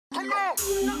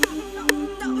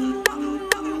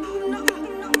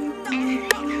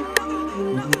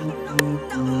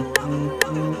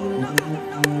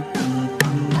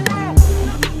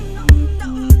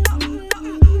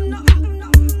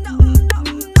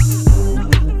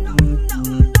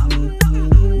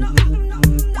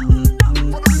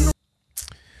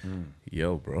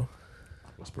Yo, bro.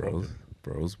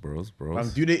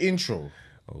 Bros. Do the intro.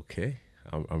 Okay.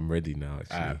 I'm ready now,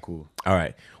 actually. Alright, cool. All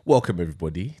right. Welcome,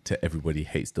 everybody, to Everybody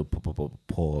Hates the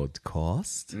Podcast.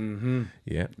 Mm-hmm.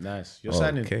 Yeah. Nice. You're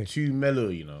sounding too mellow,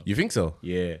 you know. You think so?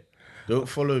 Yeah. Don't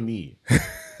follow me.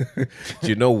 Do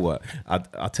you know what?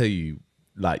 I'll tell you,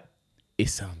 like, it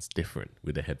sounds different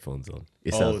with the headphones on.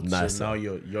 It sounds nicer. So now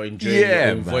you're enjoying your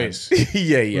own voice.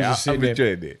 yeah. I'm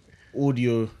enjoying it.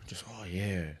 Audio, just,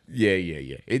 yeah.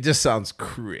 Yeah. It just sounds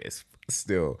crisp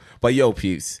still. But yo,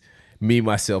 peeps, me,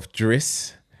 myself,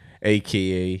 Driss,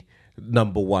 a.k.a.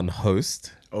 number one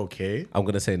host. Okay. I'm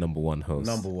going to say number one host.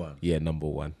 Number one. Yeah, number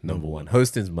one.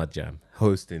 Hosting is my jam.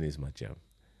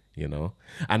 You know?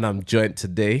 And I'm joined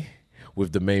today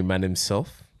with the main man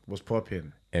himself. What's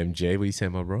popping? MJ, what you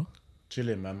saying, my bro?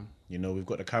 Chilling, man. You know, we've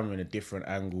got the camera in a different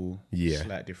angle. Yeah.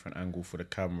 Slight different angle for the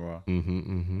camera.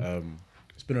 Mm-hmm.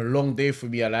 It's been a long day for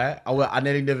me, I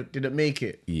nearly didn't make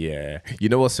it. Yeah. You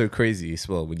know what's so crazy as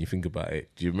well when you think about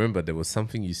it? Do you remember there was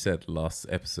something you said last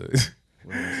episode?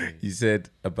 What did I say? You said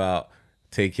about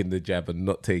taking the jab and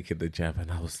not taking the jab,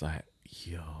 and I was like,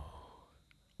 yo.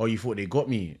 Oh, you thought they got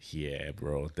me? Yeah,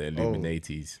 bro. The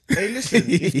Illuminatis. Hey, listen,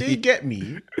 if they get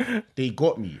me, they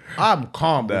got me. I'm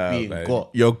calm with being got.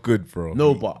 You're good, bro.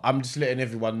 No, but I'm just letting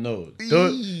everyone know.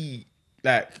 Don't,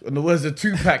 like, in the words of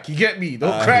Tupac, you get me?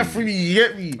 Don't cry for me, you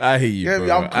get me? I hear you, get bro.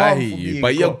 Me? I'm calm I hear for you. being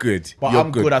But you're got. good. But you're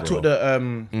I'm good. I bro. took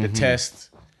the test,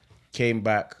 came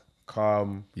back,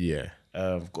 calm. Yeah.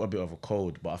 Got a bit of a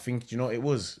cold, but I think, you know what it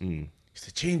was? It's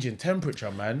the change in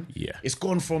temperature, man. Yeah. It's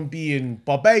gone from being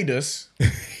Barbados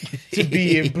to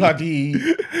being bloody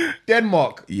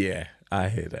Denmark Yeah, I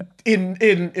hear that. in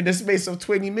the space of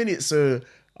 20 minutes. So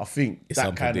I think It's that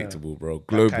unpredictable, bro.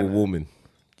 Global warming.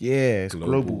 Yeah, it's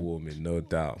Global warming, no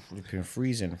doubt. flipping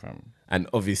freezing, fam. And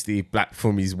obviously, Black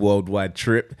from his worldwide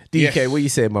trip. DK, what you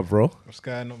saying, my bro? What's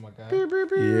going on, my guy?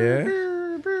 Yeah.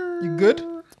 You good?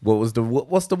 What's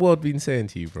the world been saying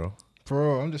to you, bro?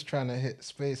 Bro, I'm just trying to hit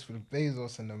space with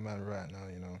Bezos and the man right now,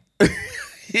 you know.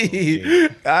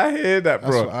 I hear that,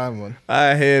 bro. That's what I'm on.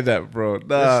 I hear that, bro.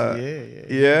 Nah.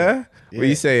 Yeah. What are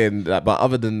you saying? But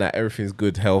other than that, everything's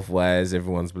good health-wise.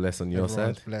 Everyone's blessed on your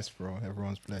Everyone's side. blessed, bro.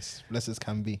 Everyone's blessed. Blessed as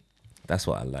can be. That's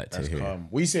what I like to hear. Calm.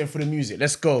 What are you saying for the music?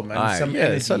 Let's go, man. All right, Some yeah,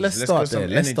 energies. so let's start there.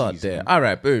 Let's start there. Man. All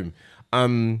right, boom.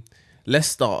 Let's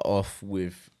start off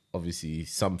with obviously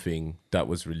something that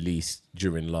was released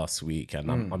during last week,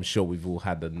 and I'm sure we've all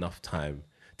had enough time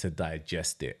to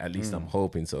digest it. At least I'm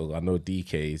hoping so. I know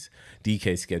DK's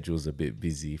schedule's a bit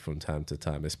busy from time to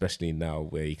time, especially now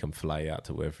where he can fly out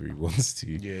to wherever he wants to.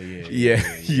 Yeah.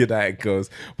 You know how it goes.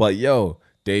 But yo,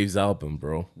 Dave's album,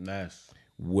 bro. Nice.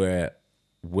 We're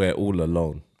all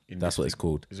alone. That's what it's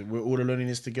called. Is it We're All Alone in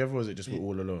This Together, or is it just We're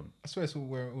All Alone? I swear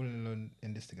we're all alone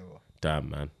in this together. Damn,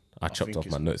 man. I chopped think off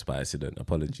my it's- notes by accident.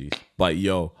 Apologies. But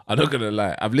yo, I'm not gonna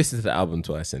lie. I've listened to the album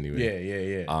twice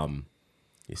anyway. Yeah.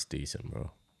 It's decent,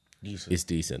 bro. Decent. It's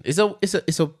decent.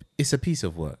 It's a piece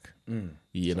of work.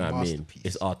 You know what I mean? masterpiece.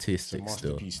 It's artistic It's a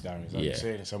still. masterpiece, Darren. Is that what Yeah. you're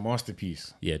saying? It's a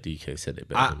masterpiece. Yeah, DK said it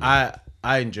better. than me.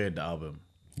 I enjoyed the album.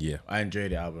 Yeah. I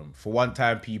enjoyed the album. For one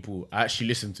time, people, I actually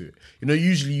listened to it. You know,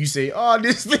 usually you say, oh,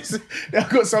 this, I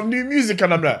got some new music,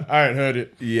 and I'm like, I ain't heard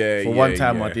it. Yeah, For one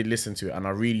time, I did listen to it, and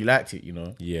I really liked it, you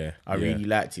know? Yeah. I really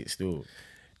liked it still.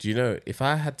 Do you know, if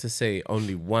I had to say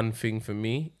only one thing for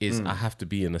me is I have to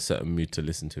be in a certain mood to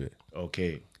listen to it.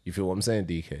 Okay. You feel what I'm saying,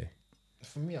 DK?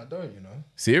 For me, I don't, you know.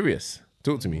 Serious?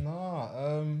 Talk to me.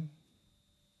 Nah,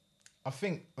 I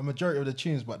think a majority of the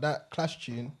tunes, but that Clash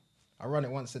tune, I run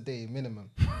it once a day minimum.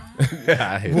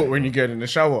 What, when you get in the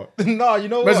shower? Nah, you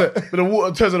know Where's what? it? The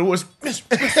water turns on the water.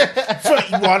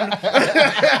 31.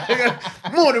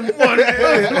 More than one.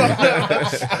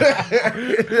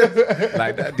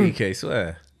 Like that, DK,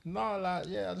 swear. Nah, like,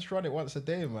 yeah, I just run it once a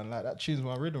day, man. Like, that tune's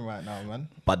my rhythm right now, man.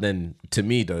 But then, to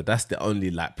me though, that's the only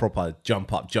like proper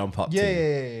jump up Yeah, thing.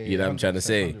 yeah, You know what I'm trying to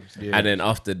say? 100%. And then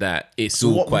after that, it's So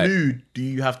all what quite. mood do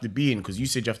you have to be in? Because you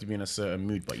said you have to be in a certain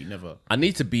mood, but you never. I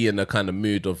need to be in a kind of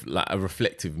mood of like a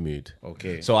reflective mood.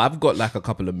 Okay. So I've got like a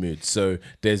couple of moods. So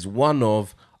there's one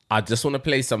of I just want to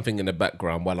play something in the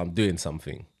background while I'm doing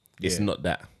something. It's Yeah. not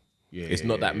that. Yeah, It's yeah,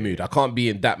 not yeah, that mood. I can't be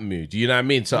in that mood. You know what I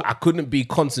mean? So I couldn't be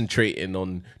concentrating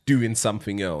on doing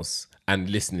something else and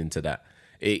listening to that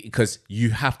because you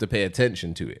have to pay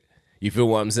attention to it. You feel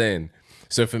what I'm saying?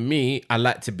 So for me, I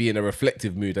like to be in a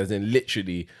reflective mood, as in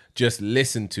literally just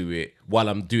listen to it while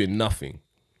I'm doing nothing.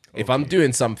 If I'm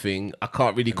doing something, I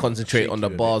can't really concentrate on the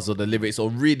bars or the lyrics or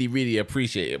really, really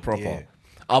appreciate it proper. Yeah.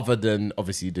 Other than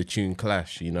obviously the tune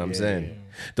clash, you know what I'm saying?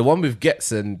 The one with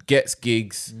Gets and Gets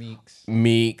Gigs,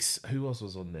 Meeks. Who else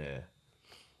was on there?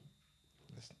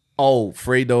 Oh,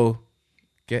 Fredo,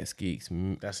 Gets Geeks.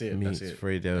 That's it. Meeks, That's it.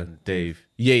 Fredo, and Dave.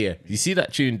 Yeah. You see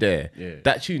that tune there? Yeah.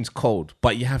 That tune's cold,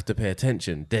 but you have to pay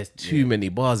attention. There's too many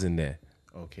bars in there.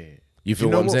 Okay. You feel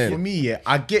what I'm saying? For me, yeah,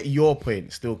 I get your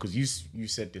point still, because you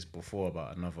said this before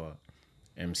about another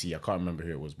MC. I can't remember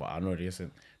who it was, but I know this.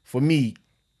 For me,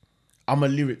 I'm a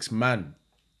lyrics man,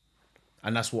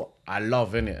 and that's what I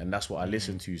love, innit? And that's what I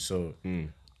listen to. So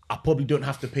I probably don't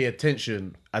have to pay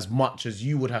attention as much as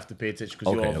you would have to pay attention,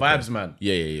 because you're a vibes man.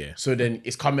 Yeah. So then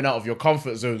it's coming out of your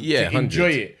comfort zone to 100. enjoy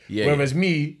it. Whereas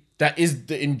me, that is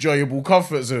the enjoyable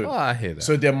comfort zone. Oh, I hear that.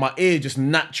 So then my ear just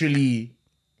naturally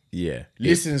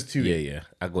listens to it. Yeah,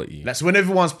 I got you. Like, so when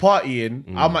everyone's partying,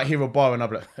 I might hear a bar and I'm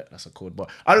like, that's a cold bar.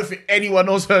 I don't think anyone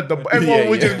else heard the bar. Everyone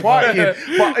was just partying.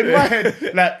 But in my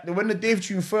head, like, when the Dave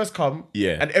tune first come,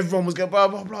 and everyone was going blah,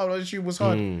 blah, blah, blah, the tune was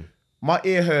hard. My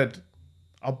ear heard,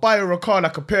 I'll buy her a car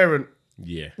like a parent.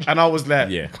 Yeah. And I was like,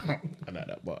 Yeah. I like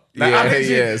that bar. Like,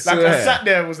 I sat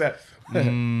there and was like,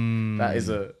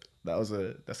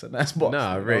 that's a nice box.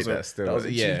 Nah, I rate that still. That was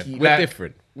a yeah, cheeky, we're like,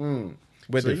 different.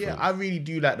 We're so different. yeah, I really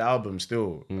do like the album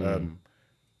still.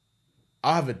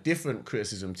 I have a different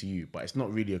criticism to you, but it's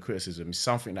not really a criticism. It's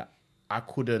something that I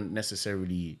couldn't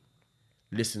necessarily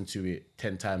listen to it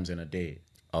 10 times in a day.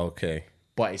 Okay.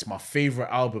 But it's my favorite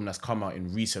album that's come out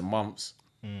in recent months.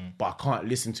 But I can't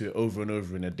listen to it over and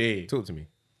over in a day. Talk to me.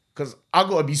 Because I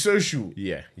gotta be social.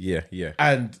 Yeah.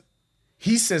 And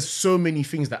he says so many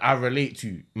things that I relate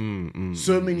to.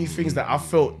 So many things that I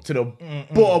felt to the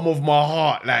bottom of my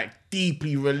heart, like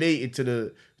deeply related to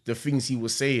the things he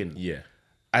was saying. Yeah.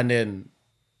 And then,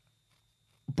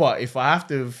 but if I have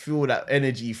to feel that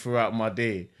energy throughout my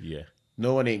day,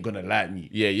 no one ain't gonna like me.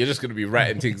 Yeah, you're just gonna be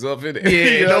writing things off, innit?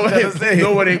 Yeah,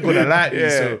 no one ain't gonna like me. Yeah.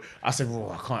 So I said,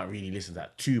 I can't really listen to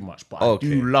that too much, but I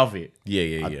do love it.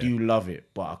 Yeah. I do love it,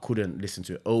 but I couldn't listen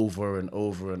to it over and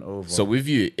over and over. So with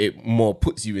you, it more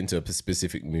puts you into a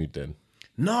specific mood then.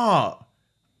 Nah,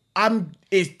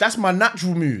 that's my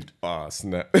natural mood. Ah,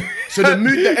 snap. So the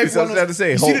mood that everyone else to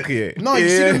say, you see Hulk here. No, you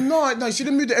see you see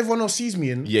the mood that everyone else sees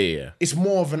me in. Yeah. It's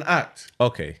more of an act.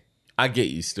 Okay. I get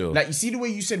you still. Like, you see the way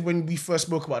you said when we first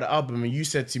spoke about the album, and you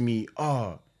said to me,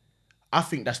 I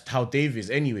think that's how Dave is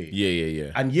anyway.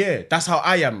 Yeah. And that's how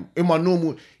I am in my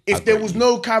normal. If there was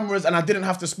no cameras and I didn't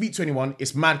have to speak to anyone,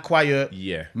 it's mad quiet,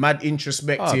 mad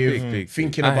introspective, big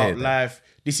thinking I hear about that. life.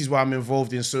 This is why I'm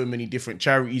involved in so many different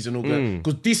charities and all that.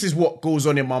 Because this is what goes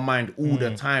on in my mind all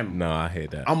the time. No, I hear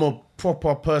that. I'm a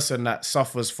proper person that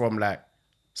suffers from like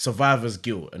survivor's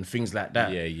guilt and things like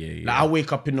that. Yeah. Like, I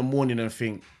wake up in the morning and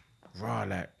think,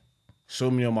 like, so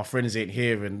many of my friends ain't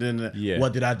here, and then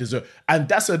what did I deserve? And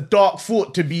that's a dark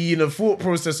thought to be in a thought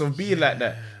process of being like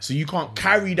that. So you can't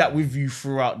carry that with you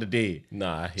throughout the day.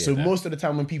 Nah, I hear So that. most of the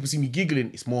time when people see me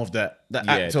giggling, it's more of the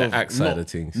act the of act side not, of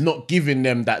things. not giving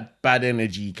them that bad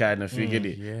energy kind of thing,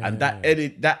 innit? And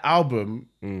that album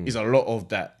is a lot of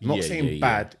that. Not saying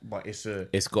bad, but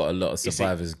it's got a lot of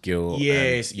survivor's guilt. Yeah, and,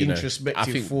 it's you know, introspective I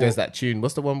think thought. there's that tune.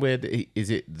 What's the one where is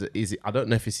it? I don't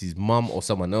know if it's his mum or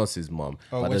someone else's mum.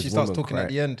 Oh, but when there's she starts woman talking at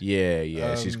the end.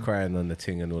 Yeah. She's crying on the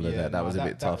thing and all of that. That was a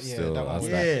bit tough still. that I was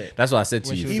was- like, that's what I said to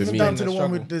When you. she For was Even me, down to the one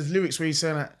struggle. with those lyrics where he's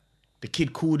saying that the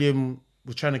kid called him,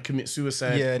 was trying to commit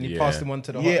suicide. Yeah, and he passed him on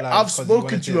to the hotline. Yeah, I've 'cause he spoken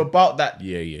wanted to you about that.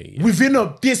 Yeah. Within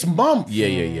this month. Yeah.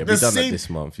 We The done that same this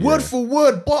month. Word for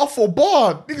word, bar for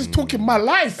bar. Niggas talking my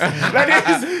life.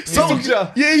 Like,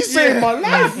 Soldier. Yeah, he's saying my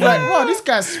life. Like, wow, this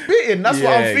guy's spitting. That's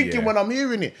what I'm thinking Yeah. when I'm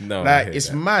hearing it. No, I like, hear it's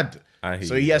that. mad. I hear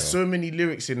So you, he has bro. so many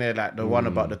lyrics in there, like the one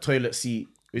about the toilet seat.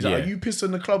 He's like, Yeah. are you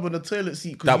pissing the club on the toilet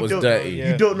seat? 'Cause That you was don't- dirty.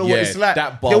 You don't know what Yeah, it's like.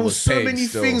 that bar There was was so pain many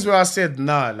still. things where I said,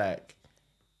 nah, like,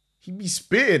 he be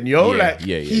spitting, yo. Yeah, like,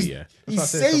 yeah. he's That's he's why I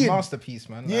said it's a saying, masterpiece,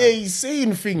 man. yeah, he's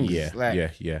saying things.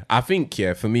 Yeah. I think,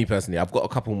 for me personally, I've got a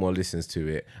couple more listens to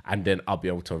it, and then I'll be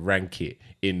able to rank it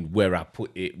in where I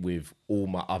put it with all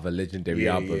my other legendary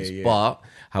albums. yeah. But,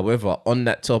 however, on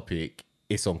that topic,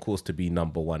 it's on course to be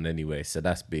number one anyway, so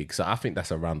that's big. So I think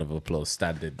that's a round of applause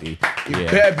standardly.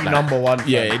 It better be number one. fam.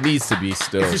 Yeah, it needs to be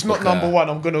still. If it's not because- number one,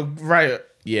 I'm gonna riot.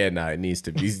 Yeah, it needs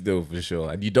to be still for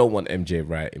sure. And you don't want MJ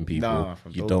writing people. Nah,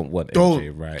 fam, you don't. don't want Don't. MJ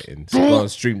writing. So go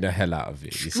and stream the hell out of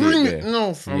it. You see Stream it it, there?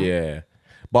 no, fam. Yeah.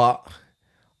 But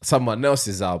someone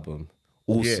else's album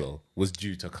also was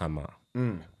due to come out.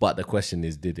 But the question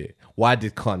is, did it? Why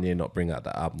did Kanye not bring out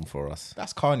the album for us?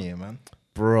 That's Kanye, man.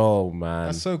 bro, man.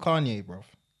 That's so Kanye, bro.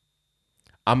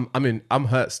 I'm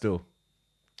hurt still.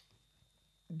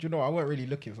 Do you know, I weren't really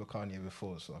looking for Kanye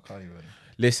before, so I can't even.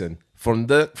 Listen, from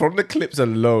the clips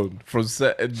alone, from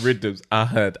certain rhythms I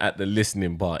heard at the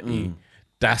listening party,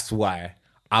 that's why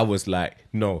I was like,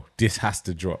 no, this has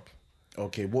to drop.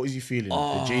 Okay, what was you feeling?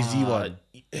 The Jay-Z one?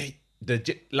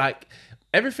 Like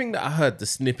everything that I heard, the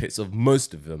snippets of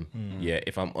most of them, yeah,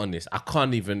 if I'm honest, I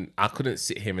couldn't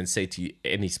sit here and say to you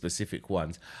any specific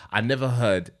ones. I never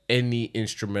heard any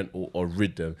instrumental or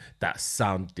rhythm that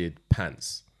sounded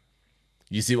pants.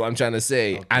 You see what I'm trying to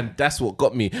say? Okay. And that's what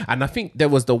got me. And I think there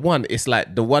was the one, it's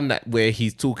like the one that where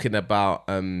he's talking about,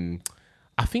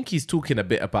 I think he's talking a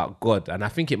bit about God. And I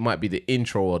think it might be the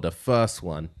intro or the first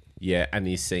one. Yeah, and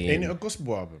he's saying... Ain't it a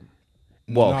gospel album?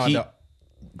 Well, No,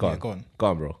 Go on. go on. Go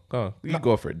on, bro. Go on. You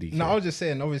go for it, DK. No, I was just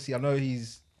saying, obviously, I know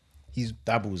he's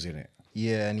Dabbles in it.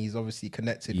 yeah, and he's obviously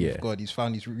connected Yeah. with God. He's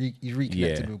reconnected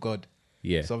Yeah. with God.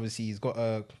 Yeah. So obviously he's got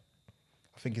I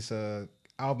think it's a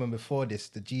album before this,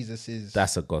 the Jesus is...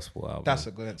 That's a gospel album. That's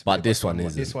a good... But this one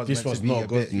isn't. This one's This meant to one's be not a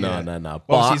good. bit, No, yeah. no, no. Obviously,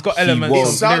 But he's got he elements It of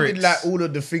was- sounded lyrics. like all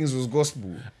of the things was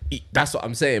gospel. That's what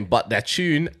I'm saying. But that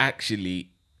tune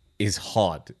actually is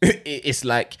hard. It's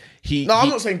like No, I'm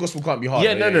not saying gospel can't be hard.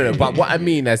 Yeah, no. But what I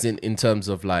mean, as in terms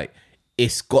of like,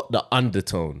 it's got the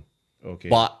undertone. Okay.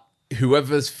 But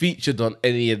whoever's featured on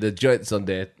any of the joints on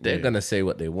there, they're gonna say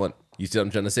what they want. You see what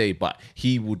I'm trying to say? But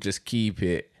he will just keep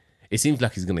it. It seems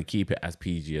like he's gonna keep it as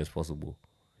PG as possible.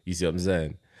 You see what I'm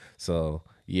saying? So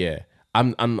yeah,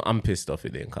 I'm pissed off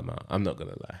it didn't come out. I'm not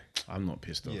gonna lie. I'm not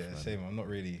pissed off. Yeah, man. same. I'm not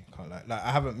really... Can't like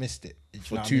I haven't missed it. Do you know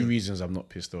For what I two mean? reasons, I'm not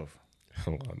pissed off.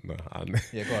 Oh, no,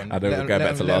 Yeah, go on. I don't go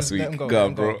back to last week. Go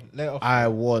on, bro. Let it off. I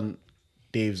want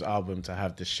Dave's album to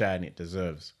have the shine it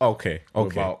deserves. Okay.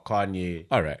 Without Kanye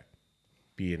All right.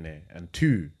 being there. And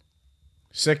two,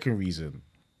 second reason,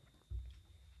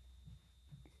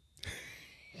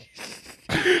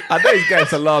 I know he's going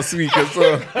to last week as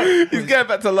well. He's going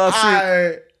back to last week.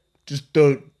 I just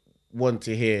don't want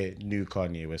to hear new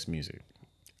Kanye West music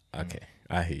Okay,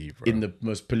 I hear you, bro. in the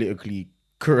most politically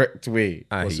correct way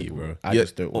I possible. hear you, bro. I Yeah,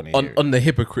 just don't want to hear it. on the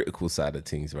hypocritical side of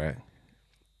things, right?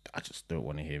 I just don't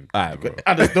want to hear it. Alright, bro.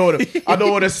 I just don't want to. I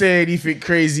don't want to say anything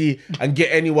crazy and get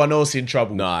anyone else in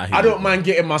trouble. Nah, I hear I you, don't bro. mind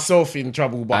getting myself in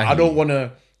trouble, but I I hear don't you. want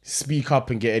to speak up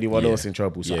and get anyone Yeah. else in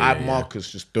trouble. So Yeah, I, yeah,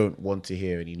 Marcus, just don't want to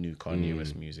hear any new Kanye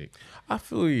West music. I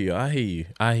feel you. I hear you.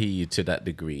 I hear you to that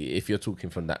degree. If you're talking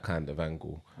from that kind of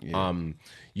angle,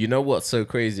 you know what's so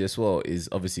crazy as well is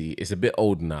obviously it's a bit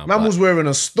old now. Man but- was wearing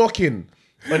a stocking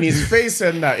on his face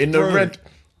and that in the Bro, red.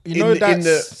 You know that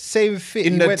same fit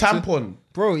in he the went to- tampon.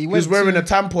 Bro, he He was went wearing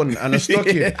to- a tampon and a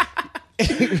stocking.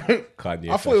 Kanye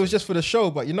I thought it was just for the show,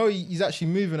 but you know he's actually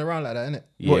moving around like that, isn't it?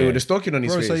 What, with a stocking on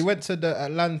his Bro, face? so he went to the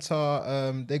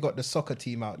Atlanta. They got the soccer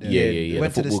team out there. Yeah. He The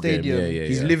went to the football game. stadium. Yeah.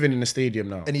 He's living in the stadium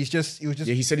now. And he was just. Yeah,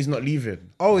 he said he's not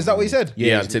leaving. Oh, is that what he said?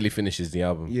 Yeah, he's- until he finishes the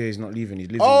album. Yeah, he's not leaving. He's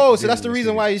living. Oh, he's so that's living the in reason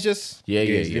stadium. why he's just. Yeah.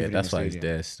 he's living in That's the why he's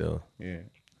stadium. there still. Yeah,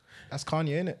 That's Kanye,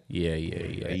 innit? Yeah.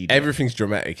 he does. Everything's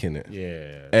dramatic in it.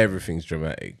 yeah. Everything's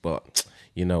dramatic, but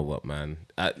you know what, man?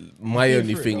 My Feel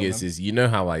only for it thing though, is you know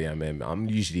how I am, man. I'm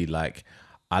usually like,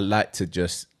 I like to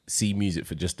just see music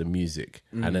for just the music,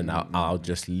 and then I'll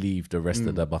just leave the rest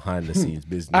of the behind the scenes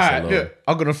business Alright, alone. look,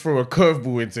 I'm gonna throw a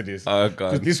curveball into this Oh,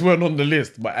 because God. this weren't on the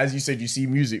list. But as you said, you see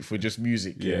music for just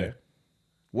music. Yeah. Yeah.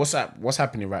 What's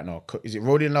happening right now? Is it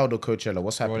Rolling Loud or Coachella?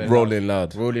 What's happening? Rolling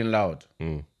Loud. Rolling Loud.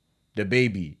 The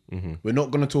baby. We're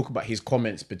not gonna talk about his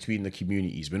comments between the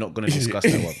communities. We're not gonna discuss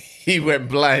that one. He went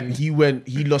blind. He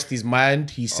lost his mind.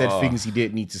 He said things he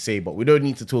didn't need to say, but we don't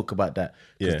need to talk about that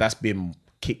because Yeah. that's been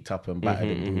kicked up and battered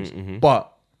and bruised.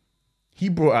 But he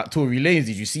brought out Tory Lanez.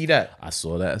 Did you see that? I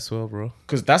saw that as well, bro.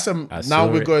 Because that's I now saw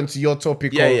we're it. going to your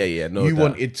topic. Yeah, of yeah, no you doubt.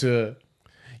 wanted to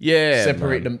Yeah,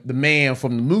 separate man. the man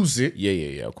from the music.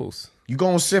 Yeah, of course. You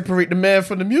gonna separate the man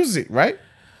from the music, right?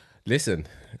 Listen,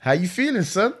 How you feeling,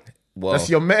 son? well, That's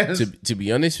your man. To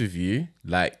be honest with you,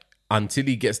 like until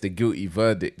he gets the guilty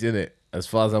verdict, innit? As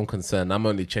far as I'm concerned, I'm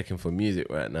only checking for music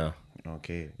right now.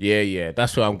 Okay. Yeah,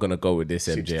 that's where I'm gonna go with this,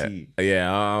 Sips MJ. tea.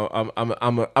 Yeah,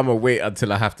 I'm a wait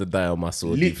until I have to die on my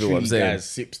sword. You feel what I'm Literally, saying? guys,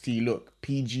 sips tea. Look,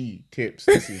 PG tips.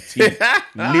 This is tea.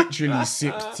 Literally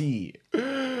sips tea.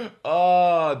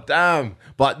 Oh damn!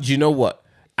 But you know what?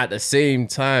 At the same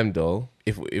time, though,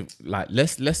 if like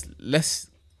let's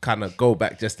kind of go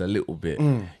back just a little bit.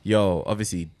 Yo,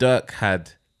 obviously Dirk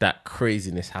had that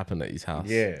craziness happen at his house.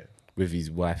 Yeah. with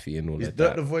his wifey and all Is of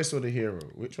Dirk that. the voice or the hero?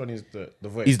 Which one is the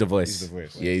voice? He's the voice. He's the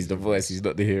voice. Yeah, he's the voice. He's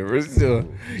not the hero. Still.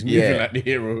 He's yeah, moving like the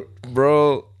hero.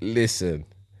 bro. Listen,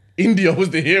 India was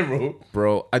the hero.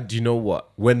 bro. Do you know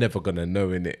what? We're never gonna know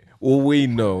in it. all we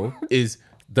know is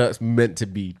that's meant to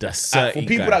be the For certain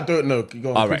people guy. that don't know, go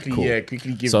on All right, quickly, cool.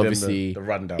 quickly give So them obviously, the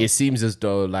rundown. it seems as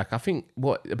though, like, I think,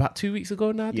 about 2 weeks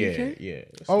ago now, yeah, DK? yeah.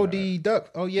 It's Oh, like- the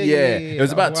Dirk. Oh, yeah. It was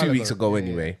That about a while 2 weeks ago Yeah,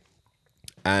 anyway.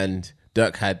 And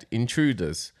Dirk had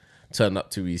intruders turn up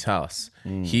to his house.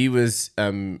 He was,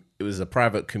 it was a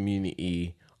private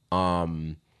community.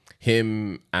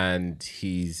 Him and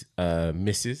his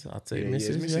missus, I'd say Yeah, missus,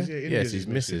 his missus, yeah, yes, India's his his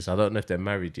missus. I don't know if they're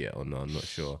married yet or not. I'm not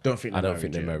sure. Don't think I they're don't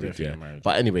think they're married married yet. Don't think yet. they're married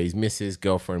But anyway, his missus,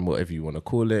 girlfriend, whatever you want to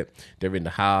call it, they're in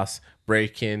the house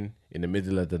breaking in the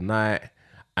middle of the night,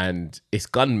 and it's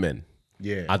gunmen.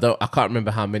 Yeah. I can't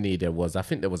remember how many there was. I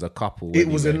think there was a couple. It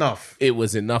was enough. It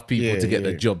was enough people Yeah, to get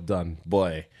the yeah. job done,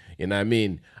 boy. You know what I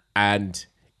mean? And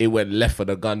it went left for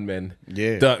the gunmen.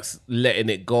 Yeah. Dirk's letting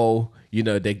it go. You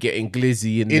know, they're getting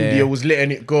glizzy in there. India was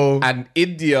letting it go. And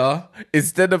India,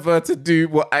 instead of her to do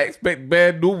what I expect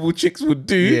bare normal chicks would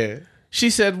do, Yeah. she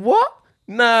said, what?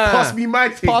 Nah. Pass me my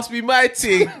thing. Pass me my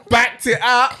thing. Backed it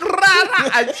out.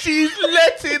 And she's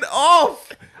letting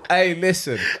off. Hey,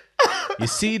 listen. You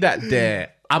see that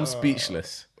there? I'm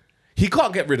speechless. He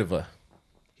can't get rid of her.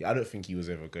 I don't think he was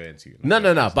ever going to.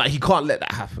 No. But he can't let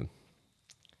that happen.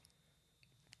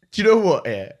 Do you know what?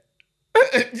 Yeah.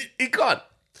 He can't.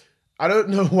 I don't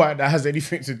know why that has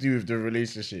anything to do with the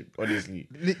relationship, honestly.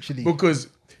 Literally. Because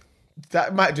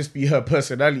that might just be her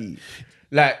personality.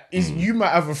 Like, you might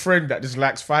have a friend that just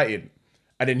likes fighting,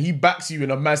 and then he backs you in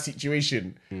a mad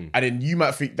situation, and then you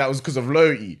might think that was because of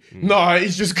loyalty. No,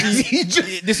 it's just because he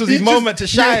just... This was he his moment to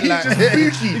shine, he's like. just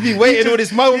bougie. He'd been waiting all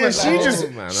this moment, Yeah, like, she oh,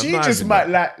 just, man, I'm she not just having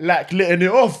might like letting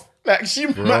it off. Like, she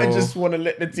might Bro, just want to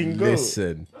let the thing go.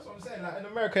 Listen. That's what I'm saying. Like in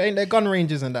America, ain't there gun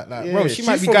ranges and that? Like, Yeah, bro, she she's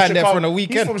might be from going there Chicago. for on a He's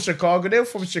weekend. from Chicago. They're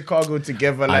from Chicago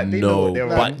together. Like, I they know know. what they're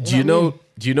But on.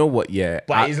 do you know what? Yeah.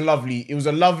 But it's lovely. It was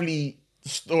a lovely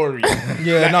story.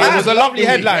 Yeah, no, it was a lovely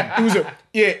headline. It was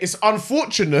it's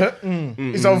unfortunate.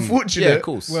 It's unfortunate. Yeah, of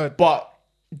course. Word. But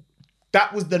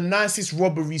that was the nicest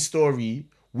robbery story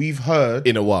we've heard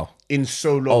In a while. in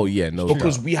so long. Oh, yeah, no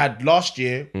Because doubt. we had last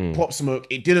year Pop Smoke.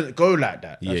 It didn't go like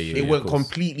that. Yeah, It of went course.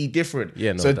 completely different.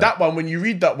 Yeah, no so doubt. that one, when you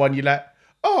read that one, you're like,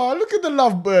 oh, look at the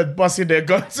lovebird busting their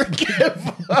guns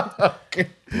together.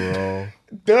 Bro.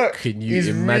 Dirk Can you is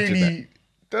imagine really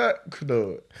Dirk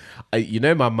though. You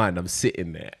know, in my mind, I'm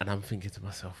sitting there and I'm thinking to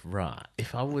myself, right,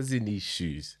 if I was in these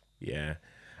shoes, yeah,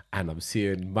 and I'm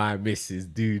seeing my missus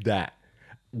do that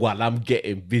while I'm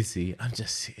getting busy, I'm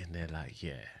just sitting there like,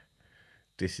 yeah,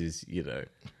 this is, you know,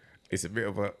 it's a bit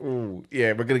of a, oh, yeah,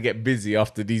 we're going to get busy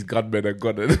after these gunmen are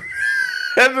gone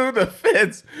and all the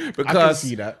feds. Because,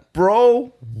 see that.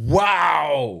 bro,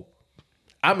 wow.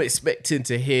 I'm expecting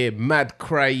to hear mad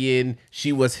crying.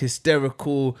 She was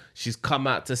hysterical. She's come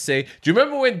out to say, do you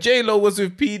remember when J-Lo was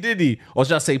with P. Diddy? Or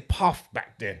should I say Puff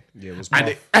back then? Yeah, it was And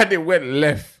Puff. and it went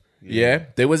left. Yeah.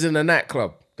 They was in a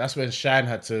nightclub. That's when Shine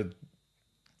had to.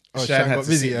 Oh, Shine Shine had got to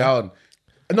busy, sit yeah? down.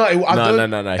 No, I don't,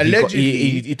 No.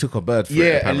 Allegedly, He took a bird for it,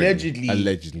 yeah, apparently.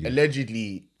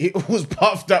 allegedly, it was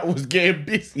Puff that was getting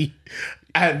busy,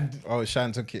 and Oh,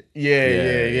 Shan took it.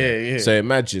 yeah. So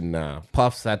imagine now,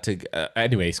 Puffs had to.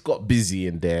 Anyway, it's got busy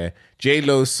in there. J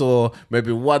Lo saw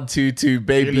maybe 122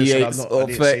 baby J-Lo said, eights I or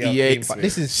didn't say I came 38. for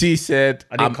This is- She said,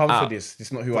 I didn't I'm come out. for this. This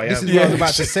is not who I am. This is what I was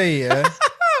about to say, yeah.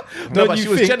 No, When but you she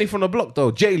was think- Jenny from the block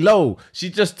though. J Lo. She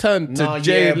just turned to Nah,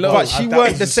 J yeah, Lo. But she that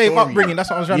weren't is the same story. upbringing. That's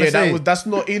what I was trying to say. That's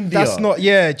not India. That's not.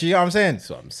 Yeah, do you know what I'm saying? That's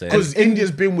what I'm saying. because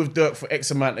India's been with Dirk for X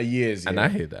amount of years. And yeah? I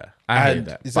hear that. I hear And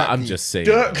that. But exactly. I'm just saying.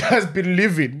 Dirk has been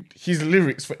living his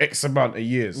lyrics for X amount of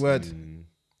years. Word.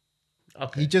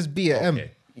 Okay. He just beat at M.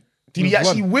 Okay. Did he With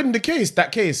actually one. win the case?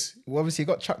 That case? Well, obviously, he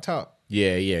got chucked out.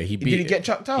 Yeah. He beat didn't it. get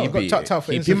chucked out? He He got beat Chucked it. out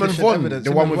for He- him and insufficient Von, evidence.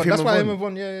 the one with him That's and why Von. him and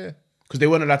Von. Yeah. Because they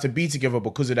weren't allowed to be together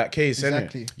because of that case.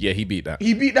 Exactly. Yeah, he beat that.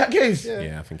 He beat that case.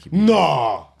 Yeah, I think he beat it.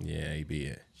 Nah. Yeah, he beat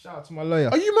it. Shout out to my lawyer.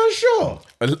 Are you man sure?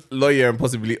 A lawyer and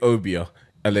possibly Obia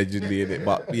allegedly in it,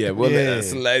 but yeah, we'll let that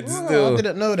slide Well, still. I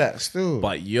didn't know that still.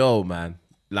 But yo, man,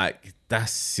 like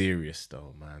that's serious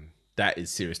though, man. That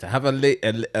is serious. To have a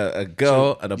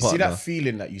girl and a you see partner. that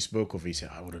feeling that you spoke of? He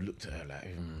said, I would have looked at her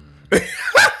like,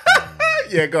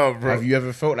 Yeah, go on, Have you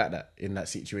ever felt like that in that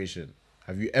situation?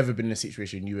 Have you ever been in a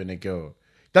situation, you and a girl?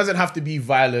 Doesn't have to be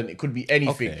violent. It could be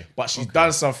anything. Okay. But she's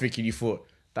done something and you thought,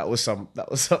 that was some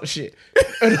shit.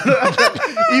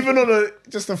 Even on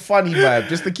just a funny vibe,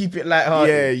 just to keep it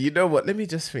lighthearted. Yeah, you know what? Let me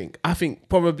just think. I think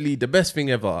probably the best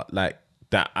thing ever, like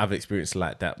that I've experienced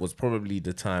like that, was probably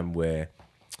the time where,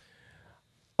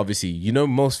 obviously, you know,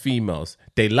 most females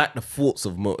they like the thoughts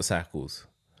of motorcycles,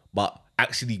 but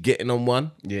actually getting on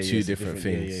one, Yeah, two it's different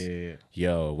different. things. Yeah.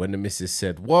 Yo, when the missus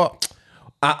said, "What?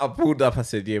 I pulled up. I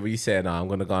said, "Yeah, what you saying? Now I'm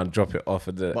gonna go and drop it off."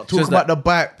 At the But she talk was about the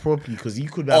bike properly, because you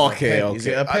could have okay, a pen. okay. Is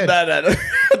it a pen?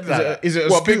 No. Is it a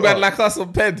what, big scooter? man like us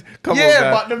on pen? Come Yeah, on,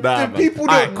 man. but the man. people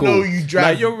Alright, don't know you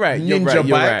drive Nah, you're right. You're ninja right.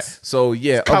 You're right. bikes. So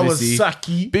yeah, obviously,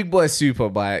 Kawasaki. big boy super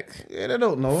bike, Yeah, they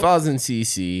don't know.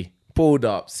 1000cc. Pulled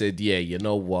up, said, "Yeah, you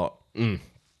know what? This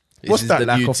What's is that, the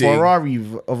like new a thing." Ferrari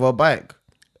of a bike?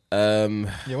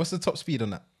 Yeah, what's the top speed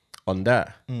on that? On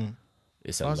that,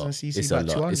 it's a lot. 1000cc, It's a like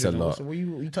lot. 200. It's a lot. So were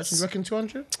you touching, you reckon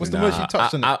 200? What's the most you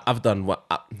touched on it? I've done what?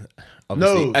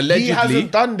 Obviously, No, allegedly, he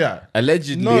hasn't done that.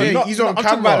 Allegedly, No, Yeah, not, he's on I'm talking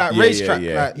camera. about like Yeah, racetrack.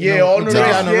 yeah. Like, Yeah, you know, on the take it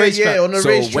race, on a racetrack. on the So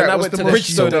racetrack. when I what's went the to most Bridgestone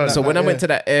you've done done? that. so when I Yeah. went to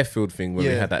that airfield thing when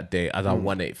we Yeah. had that day, I done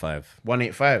 185.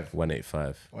 185.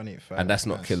 185. 185. And that's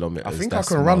not Nice. kilometers. I think I that's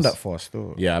can run miles. that fast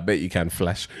though. Yeah, I bet you can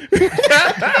flash.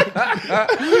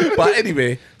 But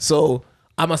anyway, so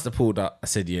I must have pulled up. I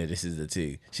said, "Yeah, this is the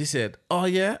thing." She said, "Oh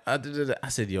yeah." I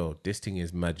said, "Yo, this thing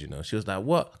is mad, you know." She was like,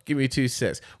 "What? Give me 2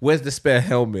 sets. Where's the spare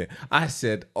helmet?" I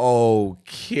said,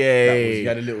 "Okay." you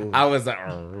had a little- I was like,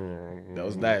 That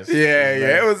was nice.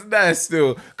 yeah, it was nice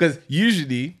still. Because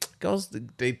usually girls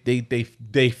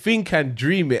they think and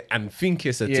dream it and think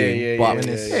it's a Yeah, thing, yeah, but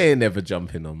yeah, they ain't never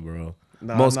jumping on, bro.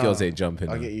 Nah, Most nah. girls ain't jumping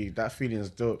I on. get you. That feeling is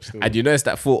dope still. And you know it's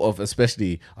that thought of,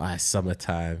 especially, it's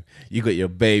summertime. You got your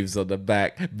babes on the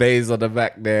back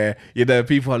there. You know,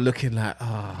 people are looking like,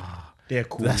 They're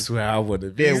cool. that's where I want to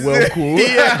be. They're well cool.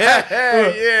 yeah.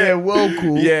 They're well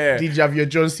cool. Yeah. Did you have your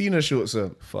John Cena shorts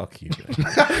on? Fuck you,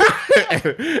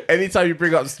 man. Anytime you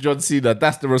bring up John Cena,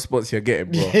 that's the response you're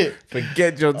getting, bro. Yeah.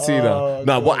 Forget John Cena. Oh,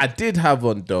 Now, what I did have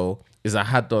on, though, is I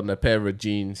had on a pair of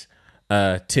jeans,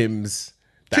 Tim's.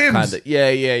 Tim's?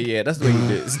 Yeah. That's the way you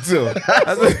do it. Still.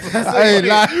 That's the way Hey, you do it.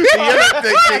 like-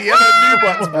 The yellow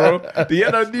Nubucks, bro. The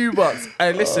yellow Nubucks.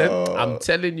 Hey, listen, I'm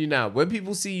telling you now, when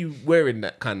people see you wearing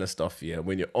that kind of stuff, yeah,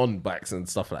 when you're on bikes and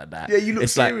stuff like that. Yeah, you look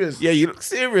it's like- serious. yeah, you look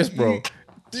serious, bro.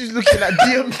 Just looking at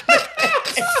DM.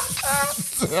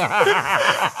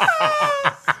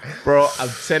 Bro, I'm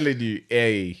telling you,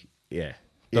 hey, yeah.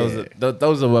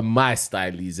 Those are my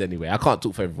stylies anyway. I can't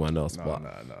talk for everyone else, but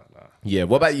No. yeah.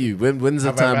 What about you? When's the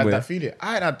Have I time had where that feeling?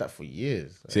 I had that for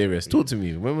years. serious? Talk to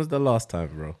me. When was the last time,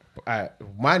 bro?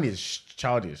 Mine is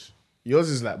childish. Yours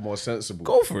is like more sensible.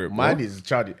 Go for it, bro. Mine is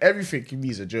childish. Everything to me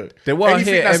is a joke. They wanna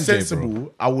Anything hear that's MJ,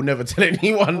 sensible, I will never tell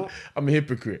anyone. I'm a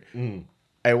hypocrite.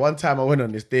 Hey, one time I went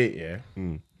on this date, yeah.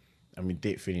 I mean,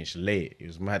 date finished late. It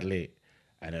was mad late.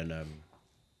 And then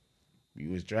we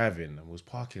was driving and was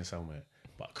parking somewhere.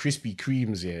 But Krispy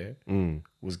Kreme's, yeah,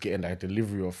 was getting like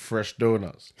delivery of fresh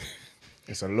donuts.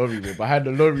 It's a lorry. We're behind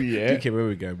the lorry, yeah. Okay, where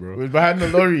we go, bro? We was behind the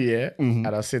lorry, yeah. And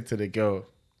I said to the girl,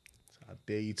 I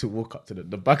dare you to walk up to the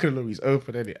back of the lorry's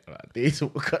open, innit? I dare you to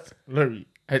walk up to the lorry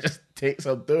and just take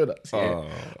some donuts, yeah.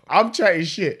 I'm chatting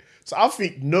shit. So I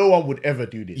think no one would ever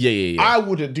do this. Yeah. I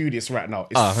wouldn't do this right now.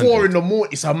 It's 100. 4 in the morning.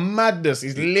 It's a madness.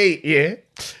 It's late, yeah.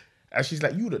 And she's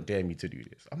like, you don't dare me to do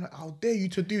this. I'm like, I'll dare you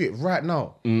to do it right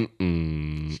now.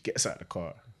 She gets out of the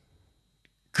car,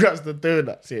 grabs the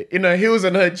donuts, yeah, in her heels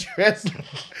and her dress.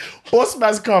 Boss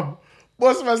man's come.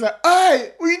 Boss man's like,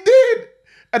 hey, what you did?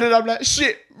 And then I'm like,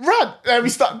 shit, run. And we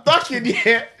start ducking,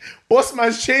 yeah. Boss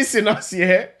man's chasing us,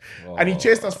 yeah. And he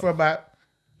chased us for about,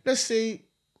 let's say,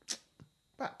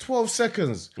 about 12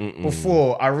 seconds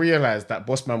before I realized that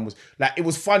boss man was, like, it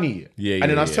was funny. Yeah, And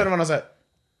then I yeah. turned around and I was like,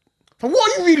 but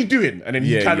what are you really doing? And then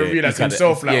he kind of realized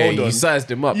himself, like, hold on. You sized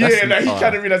him up. Yeah, That's- like he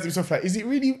kind of realized himself, like, is it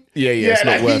really? Yeah, it's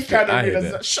not like worth he it. kind I of hear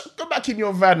realized, that. like, go back in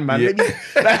your van, man. Yeah.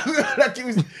 Let me, like it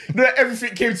was, you know,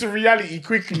 everything came to reality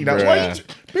quickly. Like, why you,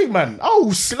 big man? I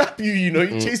will slap you. You know,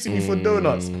 you chasing me for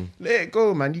donuts. Let it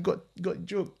go, man. You got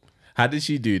joke. How did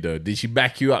she do though? Did she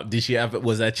back you up? Did she have?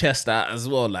 Was her chest out as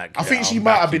well? Like I think she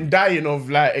might have been dying of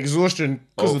like exhaustion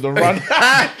because of the run.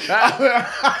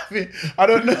 I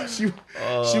don't know.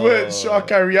 She weren't sure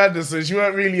Carrie Anderson. She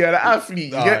weren't really an athlete.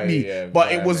 You get me? yeah,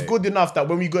 but it man, was mate. good enough that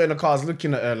when we got in the car, I was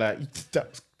looking at her like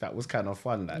that was kind of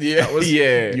fun. Like, Yeah, that was,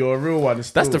 yeah. You're a real one.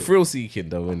 That's the thrill seeking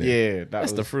though, isn't it? Yeah,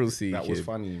 That's the thrill seeking. That was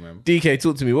funny, man. DK,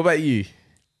 talk to me. What about you?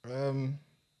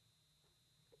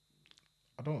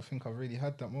 I don't think I've really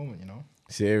had that moment, you know.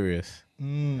 Serious.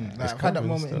 Like, I've had that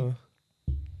moment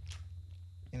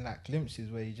in like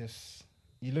glimpses where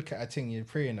you look at a thing, you're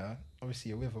praying her, obviously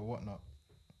you're with her, whatnot,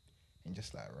 and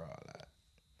just like, rah, like,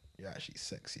 you're actually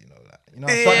sexy, you know, like, you know.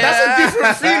 But that's a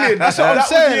different feeling. That's what I'm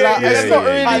saying, like, it's not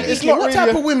really- it's not what really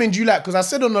type a- of women do you like? Because I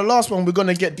said on the last one we're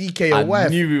gonna get DK a I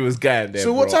wife. knew we was going there.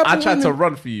 So what bro. type I of tried to women-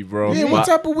 run for you, bro. Yeah, what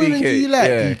but type of women do DK, you like,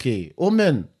 yeah. DK or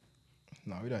men?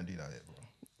 No, we don't do that yet, bro.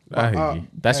 I hear you.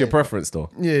 That's your preference, though.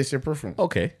 Yeah, it's your preference.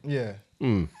 Okay. Yeah.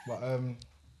 But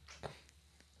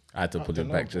I had to pull it don't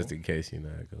know, back bro. just in case, you know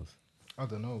how it goes. I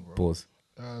don't know, bro. Pause.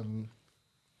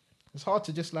 It's hard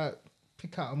to just like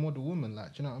pick out a model woman.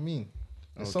 Like, do you know what I mean?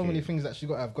 There's so many things that she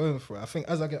got to have going for her. I think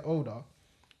as I get older,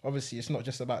 obviously it's not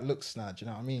just about looks now. Do you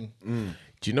know what I mean?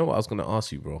 Do you know what I was gonna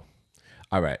ask you, bro?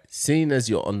 All right, seeing as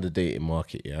you're on the dating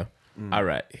market, yeah. All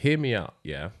right, hear me out,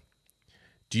 yeah.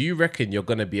 Do you reckon you're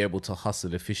gonna be able to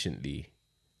hustle efficiently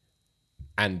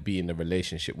and be in a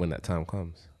relationship when that time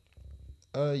comes?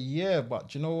 Yeah, but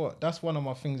do you know what? That's one of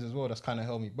my things as well. That's kind of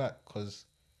held me back because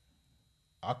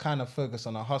I kind of focus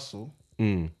on a hustle,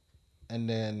 and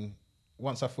then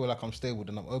once I feel like I'm stable,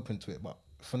 then I'm open to it. But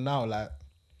for now, like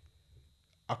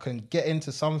I can get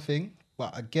into something,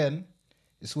 but again,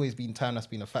 it's always been time that's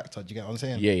been a factor. Do you get what I'm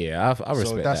saying? Yeah, I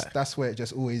respect that. That's where it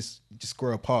just always just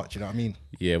grow apart. Do you know what I mean?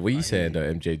 Yeah, what you saying though,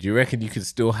 MJ? Do you reckon you could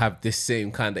still have this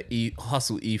same kind of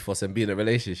hustle ethos and be in a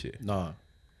relationship? Nah.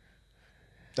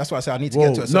 That's why I say I need to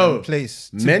get to a certain place.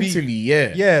 To mentally,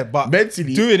 yeah. Yeah, but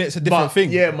mentally doing it's a different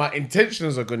thing. Yeah, my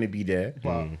intentions are going to be there.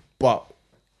 But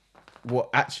what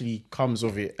actually comes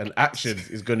of it and actions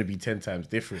is going to be 10 times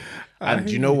different. And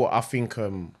do you know what? I think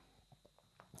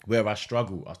where I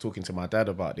struggle, I was talking to my dad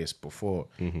about this before,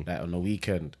 like on the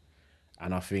weekend.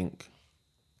 And I think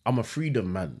I'm a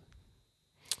freedom man.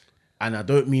 And I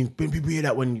don't mean, when people hear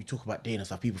that when you talk about dating and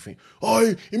stuff, people think, oh,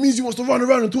 it means he wants to run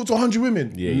around and talk to 100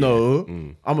 women. Yeah,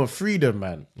 no, I'm a freedom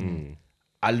man.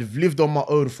 I've lived on my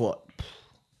own for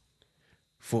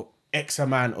X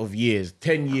amount of years,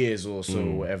 10 years or so,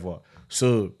 or whatever.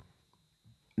 So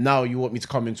now you want me to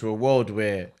come into a world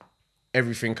where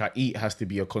everything I eat has to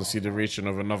be a consideration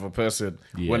of another person.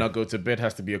 Yeah. When I go to bed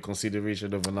has to be a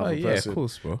consideration of another person. Of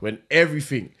course, bro. When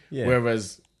everything, Yeah.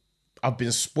 whereas I've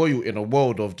been spoiled in a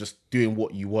world of just doing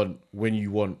what you want, when you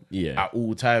want, Yeah. at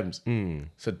all times.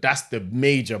 So that's the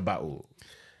major battle.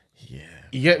 Yeah,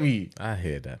 You get me? I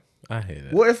hear that.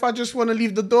 What if I just want to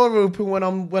leave the door open when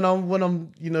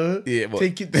I'm you know, Yeah, what,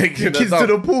 taking taking the kids the to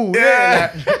the dog? pool?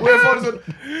 Yeah. Yeah. Like, what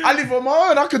if I live on my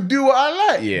own? I could do what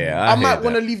I like. Yeah, I I might hear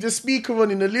want to that. leave the speaker on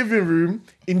in the living room,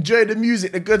 enjoy the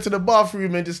music, then go to the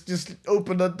bathroom and just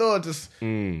open the door.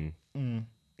 You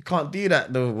can't do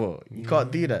that though. What? You can't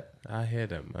do that. I hear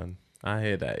that, man. I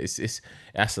hear that.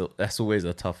 That's always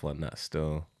a tough one. That's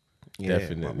still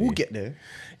definitely. but we'll get there.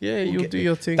 Yeah, you'll do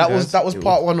your thing. That was guys.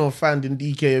 part one of finding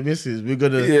DK and Mrs. We're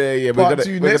gonna Yeah, part we're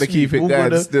two gonna next keep week. it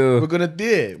going still. We're gonna do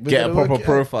it. We're Get a gonna proper work it out.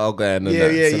 profile going. And Yeah,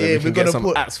 that, yeah, so that yeah. we can get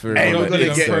some ads for Hey, him. we're on gonna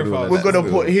Insta get. and all of We're that gonna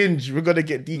still. put Hinge. We're gonna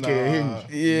get DK a Hinge, I'm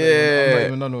not Yeah,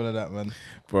 even on all of that, man.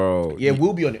 bro. yeah,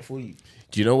 we'll be on it for you.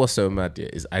 Do you know what's so mad? Yeah,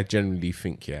 is I generally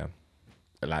think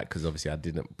like because obviously I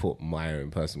didn't put my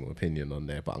own personal opinion on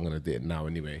there, but I'm gonna do it now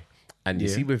anyway. And you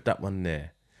see with that one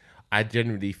there, I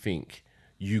generally think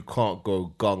you can't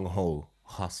go gung ho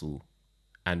hustle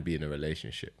and be in a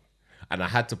relationship. And I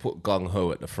had to put gung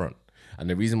ho at the front. And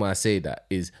the reason why I say that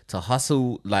is to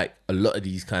hustle like a lot of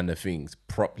these kind of things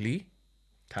properly.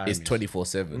 It's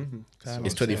 24/7.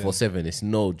 It's 24/7. It's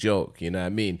no joke. You know what I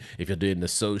mean? If you're doing the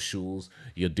socials,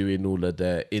 you're doing all of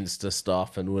the Insta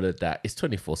stuff and all of that. It's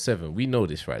 24/7. We know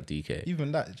this, right, DK?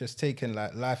 Even that, just taking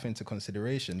like life into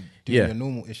consideration, doing Yeah. your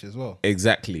normal ish as well.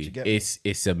 Exactly. get me?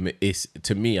 It's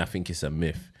to me, I think it's a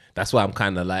myth. That's why I'm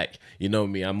kind of like, you know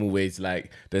me, I'm always like,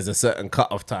 there's a certain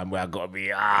cutoff time where I gotta be,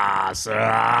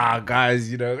 guys,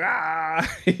 you know,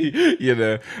 you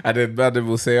know, and then Madam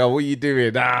will say, oh, what are you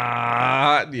doing?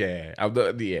 Yeah, I'm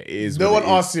not, yeah, it is. No what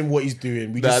one it is. asks him what he's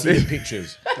doing. We just Nah, see the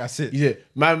pictures. That's it. Yeah,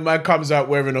 man comes out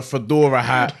wearing a fedora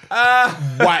hat,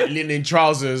 white linen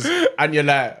trousers, and you're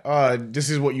like, oh, this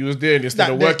is what you was doing instead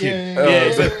That- of that- working. yeah,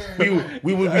 Yeah, so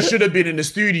we should have been in the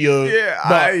studio. Yeah,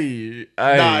 but aye.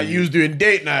 nah, you was doing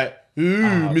date night.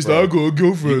 Ooh, Mister, I got a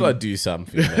girlfriend. You gotta do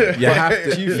something. Man. You have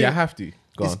to. Do you You think have to.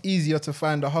 Go It's on. easier to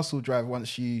find a hustle drive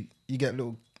once you get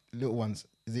little ones.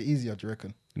 Is it easier? Do you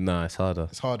reckon? No, it's harder.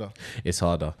 It's harder. It's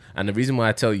harder. And the reason why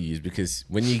I tell you is because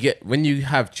when you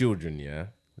have children, yeah,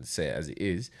 let's say it as it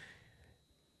is,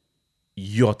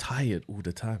 you're tired all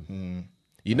the time.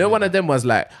 You know, one of them was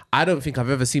like, I don't think I've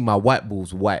ever seen my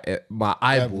eyeballs white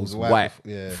white,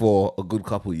 yeah. for a good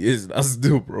couple of years. That's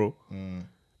still, bro.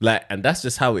 Like, and that's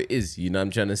just how it is. You know what I'm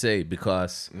trying to say?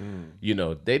 Because, you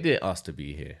know, they didn't ask to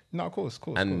be here. No, of course,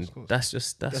 And of course. that's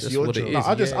just your what it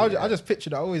job. is. No, I just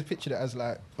pictured. I always pictured it as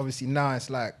like, obviously now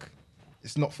it's like,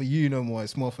 it's not for you no more.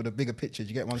 It's more for the bigger picture. Do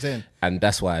you get what I'm saying? And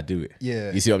that's why I do it. Yeah.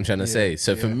 You see what I'm trying to say?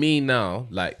 So for yeah. me now,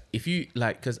 like, if you,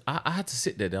 like, because I had to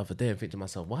sit there the other day and think to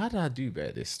myself, why did I do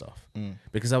better this stuff?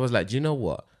 Because I was like, do you know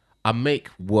what? I make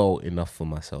well enough for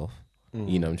myself.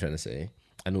 You know what I'm trying to say?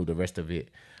 And all the rest of it.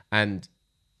 And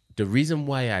the reason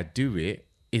why I do it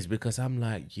is because I'm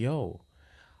like, yo,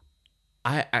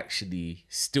 I actually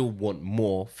still want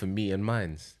more for me and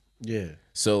mines. Yeah.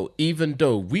 So even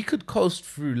though we could coast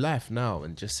through life now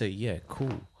and just say, yeah,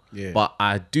 cool. Yeah. But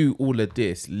I do all of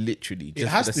this literally It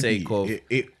just has for the to sake be. of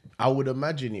It, I would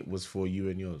imagine it was for you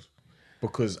and yours.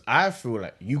 Because I feel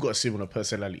like you got a similar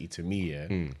personality to me, yeah?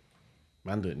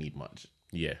 Man don't need much.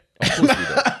 yeah. Of course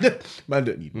we don't. Man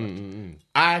don't need much.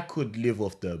 I could live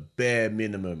off the bare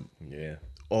minimum Yeah.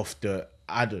 of the...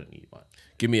 I don't need much.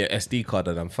 Give me an SD card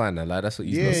and I'm fine. And like that's what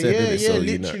you Yeah, said, yeah, innit? yeah, So,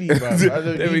 literally, you know. bro. I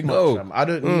don't There we need much, go. fam. I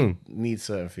don't need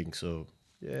certain things, so...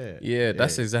 Yeah. Yeah,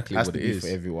 that's exactly Has what to it be is. for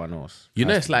everyone else. You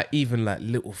know, Has it's like even like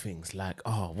little things like,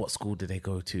 oh, what school did they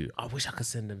go to? I wish I could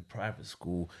send them private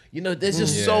school. You know, there's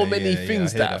just so many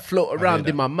things I hear that float I hear around that.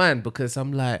 in my mind because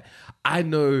I'm like, I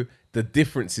know the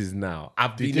differences now.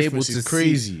 I've been able difference to is see-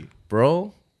 crazy.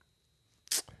 bro.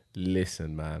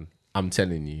 Listen, man, I'm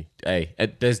telling you, hey,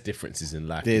 there's differences in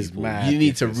life. There's people. mad You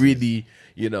need to differences. really,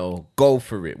 go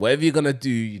for it. Whatever you're gonna do,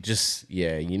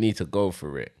 you need to go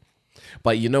for it.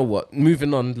 But you know what?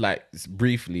 Moving on, like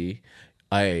briefly,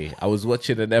 I was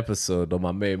watching an episode of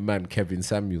my main man Kevin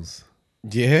Samuels.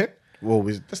 Yeah. Well,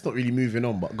 that's not really moving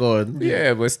on, but go on.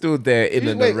 Yeah, we're still there in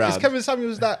and Wait, is around Kevin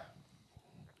Samuels that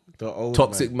The old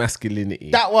toxic man. masculinity.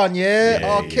 that one? Yeah.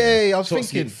 Yeah, okay, I was Toxic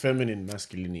thinking. feminine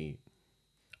masculinity.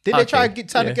 Did they try Okay,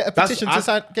 to get a petition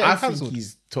to get I him think cancelled?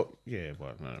 he's yeah,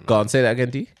 but no. Go on, say that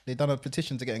again, D. They done a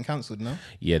petition to get him cancelled. No.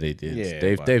 Yeah, they did.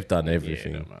 Yeah, they've done yeah,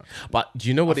 everything. no, man. But do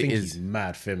you know I what it think is? he's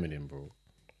mad feminine, bro.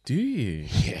 Do you?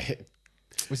 Yeah.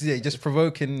 Was he just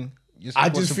provoking? I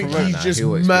want just to think provoke? he's just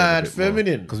he'll explain mad a bit more.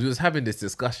 feminine. Because we was having this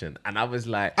discussion, and I was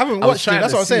like, I haven't was watched it, trying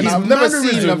that's to what I'm saying. see- I've never seen a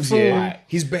mannerisms, full. yeah.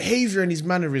 His behavior and his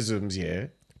mannerisms, yeah.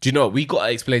 Do you know what? We got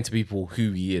to explain to people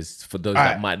who he is for those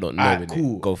that might not know. Alright,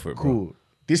 Innit? Go for it, bro. Cool.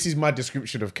 This is my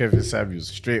description of Kevin Samuels,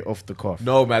 straight off the cuff.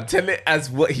 No, man, tell it as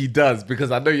what he does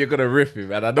because I know you're gonna rip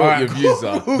him, and I know Alright, what your views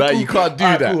are. No, you can't do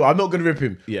Alright, that. Cool. I'm not gonna rip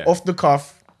him. Yeah. Off the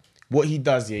cuff, what he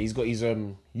does, yeah, he's got his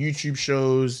YouTube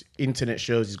shows, internet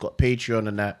shows, he's got Patreon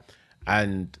and that,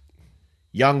 and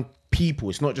young people,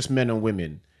 it's not just men and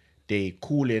women, they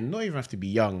call in, not even have to be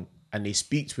young, and they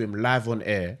speak to him live on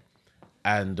air,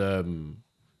 and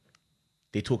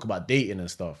they talk about dating and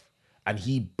stuff. And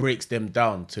he breaks them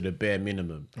down to the bare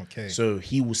minimum. Okay. So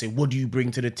he will say, what do you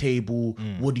bring to the table?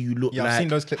 What do you look Yeah, like? I've seen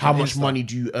those clips How on much Insta. money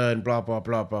do you earn? Blah, blah,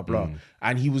 blah, blah, blah.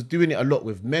 And he was doing it a lot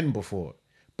with men before,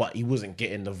 but he wasn't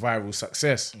getting the viral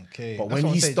success. Okay, But that's when what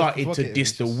he I'm saying, just started to provocative, diss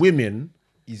it's the just- women,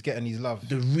 He's getting his love.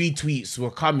 the retweets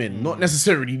were coming. Not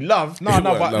necessarily love. No, What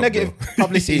but love, negative bro.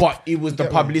 publicity. But it was the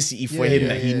Get what I mean? publicity for Yeah, him yeah,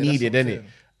 that he yeah, that's needed, what I'm innit? saying.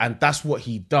 And that's what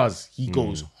he does. He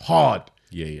goes hard.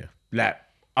 Yeah, yeah. Like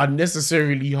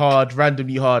unnecessarily hard,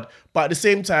 randomly hard. But at the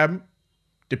same time,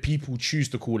 the people choose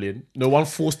to call in. No one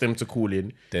forced them to call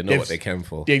in. They know They've- what they can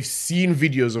for. They've seen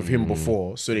videos of him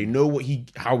before, so they know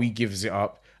how he gives it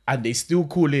up, and they still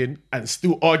call in and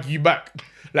still argue back.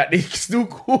 Like they still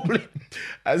call in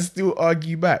and still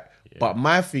argue back. But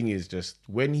my thing is just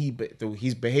when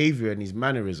his behavior and his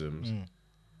mannerisms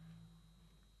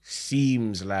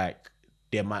seems like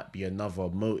there might be another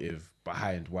motive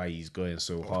behind why he's going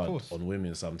so hard course. on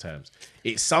women sometimes.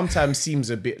 It sometimes seems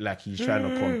a bit like he's trying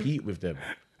to compete with them.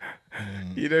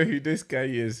 You know who this guy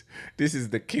is? This is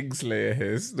the Kingslayer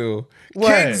here still.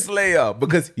 Why? Kingslayer.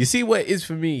 Because you see what it is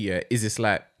for me, yeah, is it's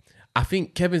like, I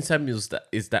think Kevin Samuels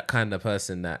is that kind of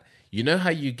person that, you know how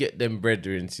you get them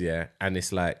brethrens, yeah, and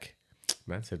it's like,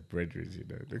 man said brethrens, you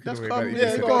know. Look at That's the way calm, man- yeah,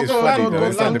 it's go on, it's go on, funny go on, though. go It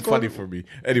on, sounded go on. funny for me.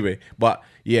 Anyway, but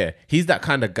yeah, he's that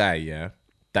kind of guy, yeah,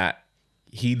 that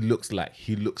he looks like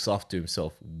he looks after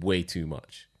himself way too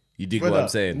much. You dig what I'm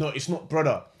saying? No, it's not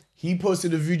brother. He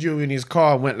posted a video in his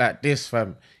car and went like this,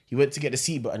 fam. He went to get the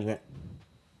seatbelt and he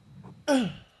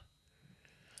went.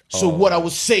 So what I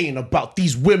was saying about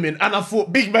these women, and I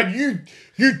thought, big man,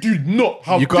 you do not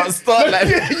have. You can't start like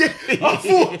yeah. I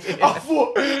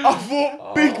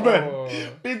thought,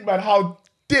 big man, how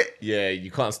dare. Yeah,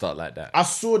 you can't start like that. I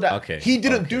saw that. Okay, He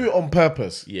didn't do it on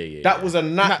purpose. Yeah, That yeah. was a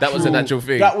natural. That was a natural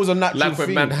thing. That was a natural like when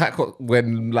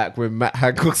thing. when Matt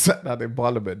Hancock sat down in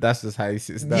Parliament. That's just how he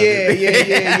sits down. Yeah.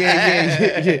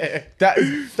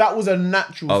 That was a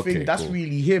natural Okay, thing. That's cool.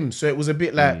 really him. So it was a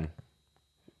bit like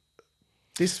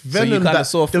this you venom kinda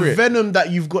saw the through it. venom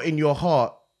that you've got in your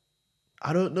heart.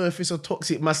 I don't know if it's a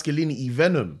toxic masculinity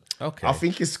venom. Okay. I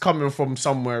think it's coming from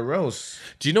somewhere else.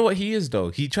 Do you know what he is though?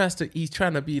 He's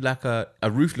trying to be like a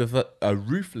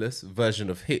ruthless version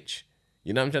of Hitch.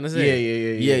 You know what I'm trying to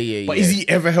say? Yeah. But is he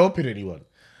ever helping anyone?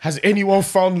 Has anyone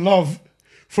found love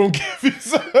from Kevin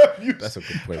Samuels? That's a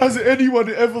good point. Has anyone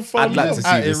ever found I'd like love? to see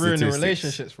Out the here ruining statistics.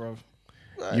 relationships, bro.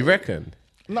 You reckon?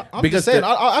 No, I'm Because just saying. the-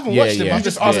 I haven't Yeah, watched him. yeah. I'm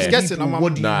just Yeah. guessing. People, I'm,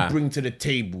 what do you Nah. bring to the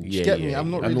table? Yeah, get me. yeah,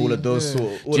 I'm not And really. all of those yeah.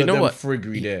 sort, all Do you of know them what?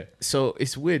 friggery there. So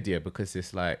it's weird, yeah, because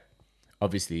it's like,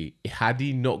 obviously, had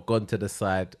he not gone to the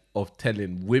side of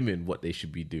telling women what they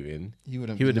should be doing, He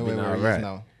wouldn't would be have been nowhere where he is alright.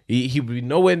 now. He would be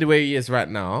nowhere near where he is right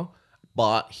now,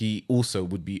 but he also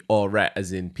would be alright,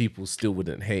 as in people still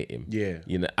wouldn't hate him. Yeah.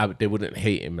 You know, they wouldn't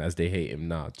hate him as they hate him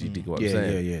now. Do you dig what I'm Yeah,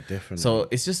 saying? yeah, definitely. So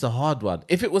it's just a hard one.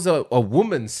 If it was a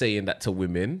woman saying that to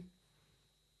women,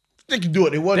 they can do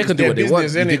what they want. they It's can do their what they business,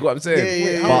 want. You innit? dig what I'm saying? Yeah,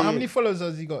 Wait, yeah, how, yeah. how many followers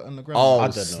has he got on the ground? Oh, I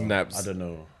don't know. snaps. I don't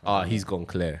know. He's gone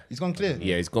clear. He's gone clear.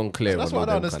 Yeah, he's gone clear. That's on what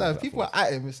I all don't them kind understand. of If people are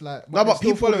at him, it's like No, they're but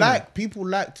still following him. people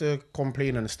like to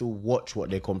complain and still watch what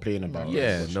they complain about.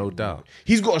 Yeah, no doubt.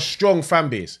 He's got a strong fan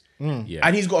base. Yeah.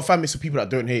 And he's got a fan base of people that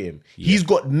don't hate him. He's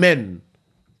got men,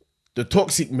 the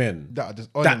toxic men, That are just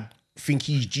on him. that think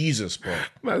he's Jesus, bro.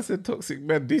 Man said toxic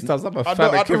men. These times I'm a I, fan know,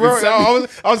 of I, Kevin wrote-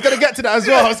 Samuels. I was gonna get to that as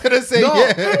well. I was gonna say No,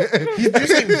 yeah. he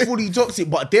just ain't fully toxic,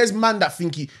 but there's man that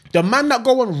think the man that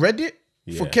go on Reddit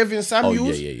for Yeah. Kevin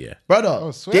Samuels, yeah.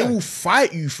 brother, swear. they will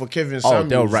fight you for Kevin Oh, Samuels.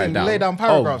 they'll write Sing, down. lay down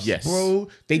paragraphs. Oh, yes. Bro,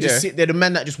 they just Yeah. sit there, the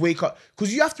men that just wake up.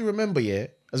 Because you have to remember, yeah,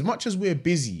 as much as we're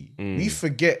busy, we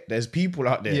forget there's people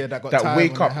out there Yeah, that got that time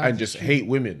wake on up their hands, and just it's hate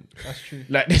women. That's true.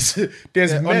 Like there's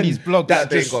They're on men these blogs. that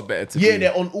They just got better to yeah, do.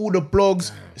 they're on all the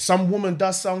blogs. Some woman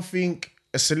does something.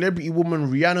 A celebrity woman,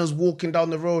 Rihanna's walking down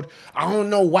the road. I don't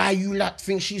know why you like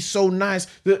think she's so nice.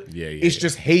 It's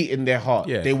just hate in their heart.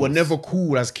 Yeah, they of were course. never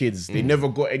cool as kids. They never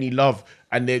got any love,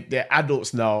 and they're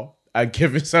adults now. And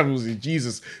Kevin Samuels is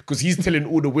Jesus because he's telling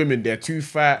all the women they're too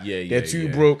fat, Yeah, they're yeah, too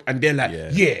yeah. broke, and they're like, Yeah.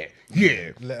 yeah.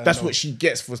 Let her That's know. what she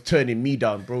gets for turning me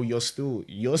down, bro. You're still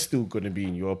gonna be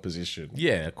in your position.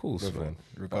 Yeah, of course, man. I say,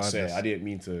 Regardless. I didn't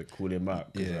mean to call him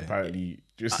out because Yeah. apparently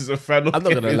just as a fan of I'm not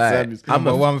gonna Kevin lie. Samuels. I'm Number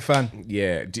a one fan.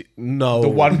 Yeah, no, The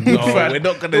one good no, fan. We're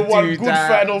not gonna The one do good that.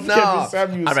 fan of No. Kevin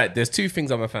Samuels. All right, there's two things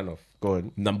I'm a fan of. Go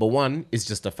on. Number one is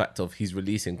just the fact of he's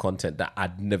releasing content that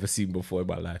I'd never seen before in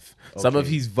my life. Some of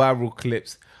his viral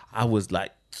clips, I was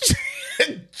like,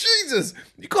 Jesus,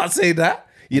 you can't say that.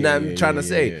 You know what I'm trying to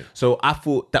say? yeah. So I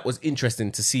thought that was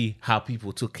interesting to see how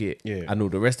people took it Yeah. and all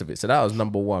the rest of it. So that was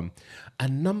number one.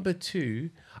 And number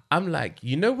two, I'm like,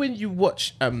 you know, when you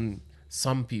watch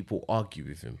some people argue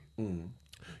with him,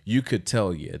 you could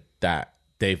tell that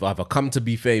they've either come to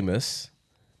be famous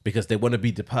because they want to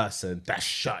be the person that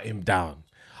shut him down.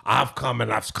 I've come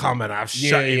and I've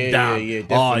shut him down. yeah,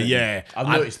 Oh definitely. yeah, I've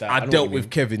noticed that. I I know what dealt you with mean.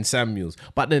 Kevin Samuels,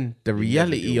 but then the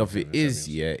reality deal of with it Kevin is,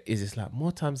 is it's like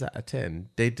more times out of 10,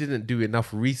 they didn't do enough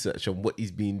research on what he's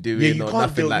been doing. Yeah, you or can't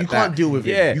nothing deal. like You that. can't deal with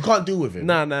him. Yeah, You can't deal with him.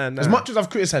 Nah. As much as I've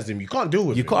criticized him, you can't deal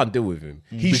with You him. can't deal with him.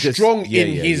 He's Because- strong yeah,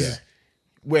 in yeah, his yeah.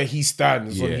 where he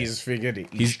stands on Yeah. his thing.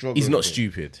 Innit? He's not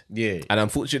stupid. Yeah. And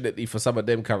unfortunately for some of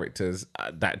them characters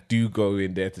that do go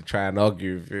in there to try and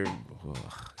argue with him,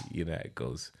 you know how it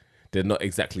goes. They're not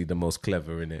exactly the most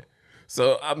clever in it.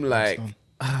 So I'm like,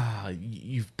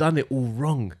 you've done it all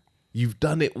wrong. You've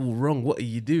done it all wrong. What are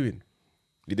you doing?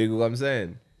 You dig what I'm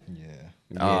saying? Yeah.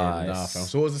 Yeah, nah, it's- fam.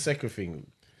 So what was the second thing?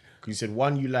 'Cause you said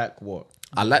one, you like what?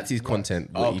 I liked his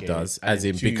content, what he Okay. does, And as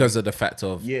in two- because of the fact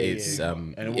of Yeah, it's yeah.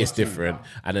 And it's what's two? different.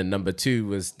 And then number two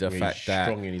was the Where fact he's that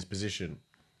strong in his position.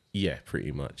 yeah,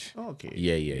 pretty much. Okay.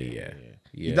 Yeah.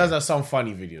 He does have some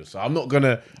funny videos, so I'm not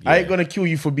gonna. I ain't gonna kill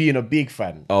you for being a big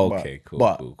fan. Okay,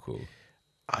 but cool.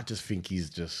 I just think he's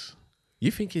just.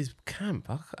 You think he's camp?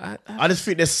 I just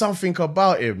think there's something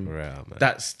about him Right, man.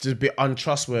 that's just a bit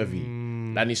untrustworthy,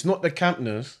 and it's not the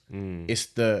campness. It's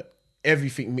the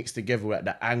everything mixed together at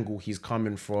the angle he's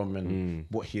coming from and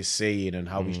what he's saying and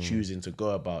how he's choosing to go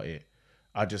about it.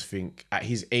 I just think at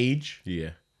his age,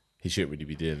 Yeah, he shouldn't really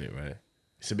be doing it, right?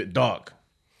 it's a bit dark.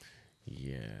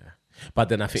 Yeah, but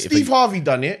then I think Steve Harvey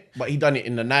done it, but he done it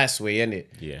in a nice way, innit?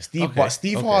 Yeah. Steve Okay,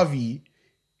 okay. Harvey.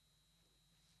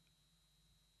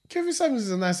 Kevin Samuels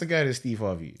is a nicer guy than Steve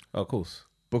Harvey of course,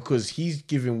 because he's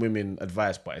giving women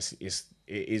advice, but it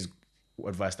is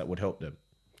advice that would help them.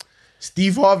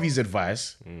 Steve Harvey's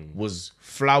advice was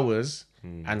flowers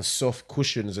and soft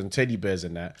cushions and teddy bears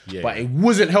and that, Yeah, but yeah. it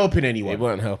wasn't helping anyone. It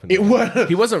weren't helping It anyone. weren't.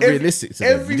 He wasn't realistic to them.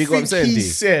 You dig Everything what I'm saying, he D?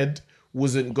 said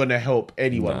wasn't gonna help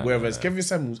anyone. Nah, Whereas Kevin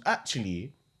Samuels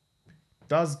actually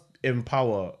does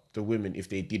empower the women if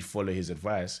they did follow his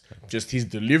advice. Just his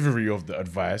delivery of the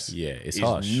advice, Yeah, it's is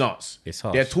harsh. nuts. It's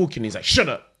harsh. They're talking. He's like, shut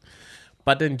up.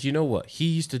 But then do you know what? He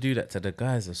used to do that to the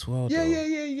guys as well. Yeah, though.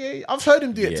 yeah. I've heard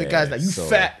him do it to Yeah, guys like, you so-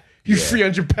 fat, you yeah.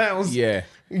 300 pounds. Yeah.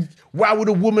 Why would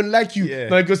a woman like you? Yeah.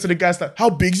 Then he goes to the guys like, how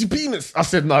big's your penis? I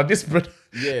said, nah, this brother.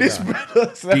 Yeah, this nah.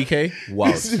 brother's like, BK,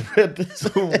 wild. This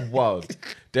brother's Wild.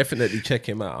 Definitely check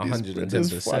him out. this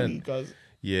brother's funny, 110%. cuz.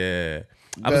 Yeah.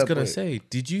 I was Yeah, gonna but- say,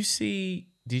 did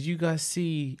you guys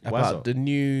see about Wazza. the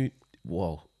new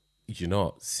you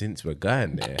know, since we're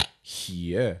going there,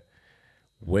 yeah.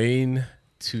 Wayne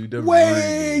to the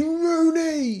Rooney.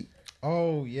 Rooney,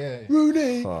 Oh yeah.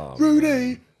 Rooney, Oh,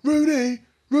 Rooney, Rooney,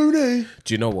 Rooney,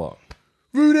 Do you know what?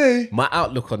 Rooney. My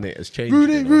outlook on it has changed.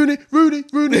 Rooney, you know? Rooney, Rooney,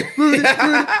 Rooney, Rooney,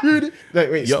 Rooney.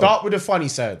 Wait, Yo. start with the funny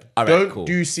side. All right, Don't cool.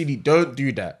 do silly. Don't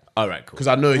do that. All right, cool. Because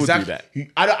I know We'll do exactly.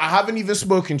 that. I haven't even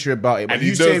spoken to you about it. But And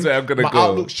you he knows saying where I'm gonna my go.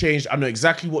 outlook's changed. I know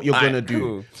exactly what you're All gonna right, do.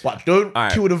 cool. But don't All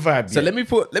right. kill the vibe. So yet.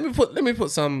 let me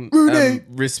put some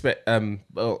respect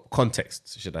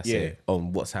context, should I say, Yeah.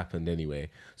 on what's happened anyway.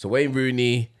 So Wayne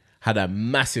Rooney had a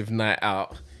massive night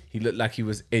out. He looked like he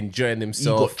was enjoying He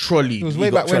himself. got trolleyed. It was He way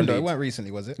got back when though. It trolleyed. weren't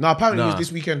recently, was it? No, apparently it Nah. was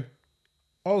this weekend.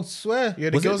 Oh, swear. Yeah,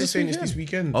 the Was it girls are this saying it's weekend? this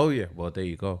weekend. Oh yeah, well there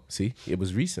you go. See, it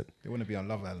was recent. They want to be on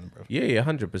Love Island, bro. Yeah,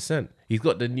 100%. He's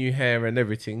got the new hair and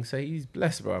everything, so he's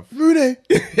blessed, bruv. Rooney.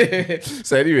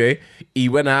 So anyway, he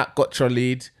went out, got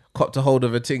trolleyed, copped a hold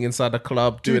of a thing inside the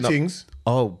club, Two doing up- things.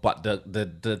 Oh, but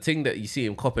the thing that you see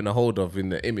him copping a hold of in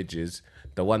the images,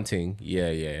 the one thing,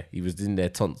 yeah, he was in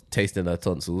there tasting her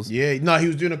tonsils. Yeah, no, he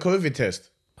was doing a COVID test.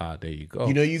 Ah, there you go.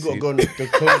 You know, you got See? to go on the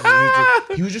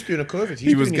COVID. He was just doing a COVID.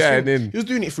 He was doing his going thing. in. He was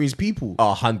doing it for his people.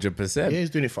 100%. Yeah,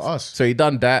 he's doing it for us. So he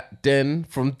done that. Then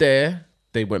from there,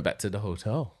 they went back to the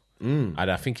hotel, Mm. and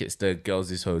I think it's the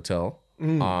girls' hotel.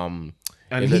 And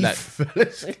it he looked like- fell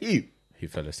asleep. he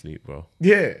fell asleep, bro.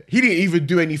 Yeah, he didn't even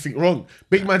do anything wrong.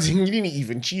 Big man, he didn't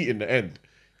even cheat in the end.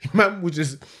 Man was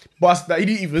just bust that. He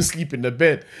didn't even sleep in the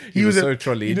bed. He was a- so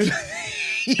trolleyed.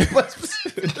 He was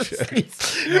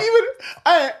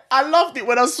I loved it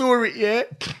when I saw it, yeah,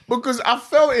 because I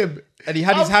felt him. And he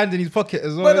had his hand in his pocket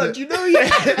as well. But innit? do you know, yeah.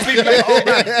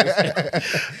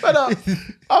 But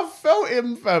I felt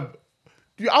him, fam.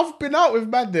 I've been out with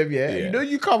man them, yeah. Yeah. You know,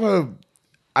 you come home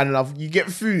and you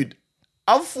get food.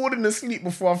 I'm falling asleep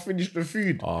before I finish the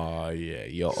food. Oh yeah,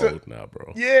 you're old now,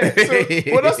 bro. Yeah, so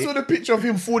when I saw the picture of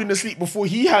him falling asleep before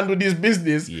he handled his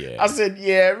business, Yeah. I said,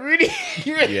 "Yeah, really."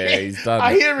 Yeah, he's done.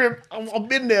 I hear him. I've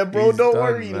been there, bro. He's Don't done,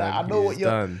 worry. man. Like, I know what He's you're.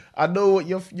 done. I know what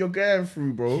you're going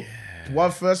through, bro.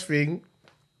 One first thing,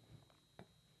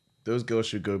 those girls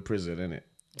should go prison, innit?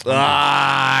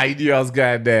 I knew I was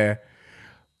going there,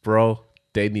 bro.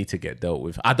 They need to get dealt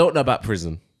with. I don't know about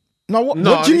prison. No, what,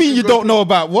 No, what do you they mean should you go don't know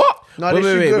about what? No, Wait,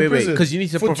 they should go wait, prison. because you need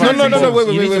to For provide. No, no, some- wait,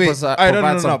 you need to wait. provide Aye, no,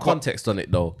 no, some no, but- context on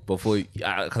it though before,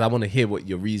 because I want to hear what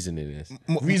your reasoning is.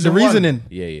 Reason the one. reasoning.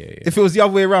 Yeah. If it was the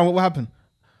other way around, what would happen?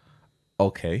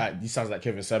 Okay. He sounds like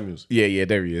Kevin Samuels. Yeah,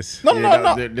 there he is. No, Yeah, no,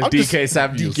 that- no. the I'm DK just-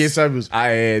 Samuels. DK Samuels. I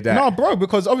hear that. No, bro,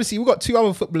 because obviously we've got two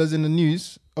other footballers in the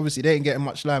news. Obviously, they ain't getting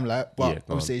much limelight, but Yeah, go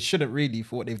obviously it shouldn't really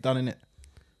for what they've done in it.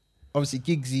 Obviously,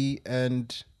 Giggsy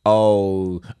and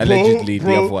Oh, allegedly the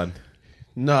bro. other one.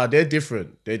 Nah, they're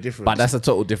different. They're different. But that's a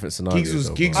total different scenario. Giggs was-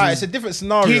 though, Giggs bro. it's a different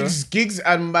scenario. Giggs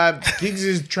and man, Giggs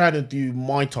is trying to do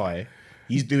Muay Thai.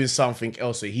 He's doing something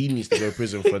else, so he needs to go to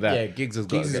prison for that. Yeah, Giggs has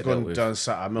got to get gone dealt with. done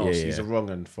something else. Yeah, He's yeah. a wrong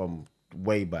un from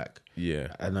way back. Yeah.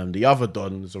 And the other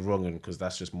Don is a wrong un because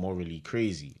that's just morally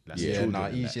crazy. That's Yeah, children nah,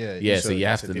 and he's that. Yeah, so you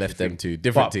have that's a to left them different two thing.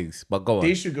 different But things. But go on.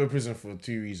 They should go to prison for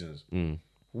two reasons. Mm.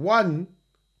 One,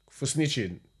 for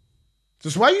snitching.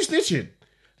 Just why you snitching?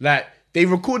 Like they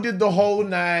recorded the whole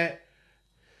night,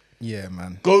 Yeah,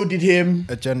 man. goaded him,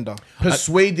 Agenda.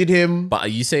 persuaded him. But are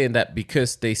you saying that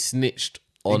because they snitched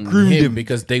on groomed him him.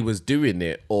 because they was doing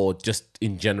it, or just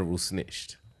in general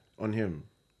snitched? On him.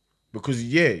 Because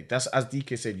yeah, that's as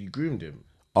DK said, you groomed him.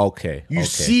 Okay. You've okay.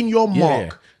 seen your Yeah, mark.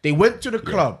 yeah. They went to the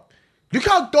club. Look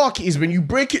how dark it is when you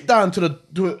break it down to what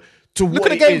at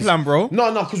the it game is. plan, bro.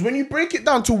 No, because when you break it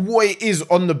down to what it is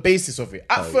on the basis of it,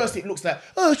 at first it looks like,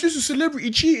 oh, it's just a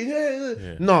celebrity cheating.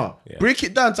 Yeah. No, break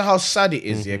it down to how sad it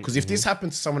is, yeah. Because if this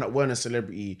happened to someone that weren't a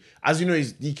celebrity, as you know,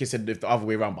 his DK said if the other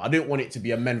way around, but I don't want it to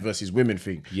be a men versus women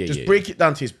thing. Yeah, just yeah, break it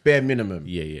down to its bare minimum.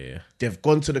 Yeah. They've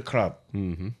gone to the club.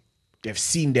 They've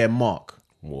seen their mark.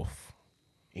 Woof.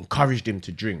 Encouraged him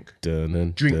to drink.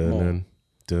 Drink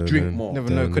Drink more. Never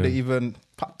know. Could have even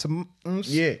packed him.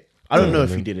 Yeah. I don't know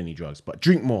if he did any drugs, but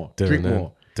drink more. Drink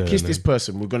more. Kiss this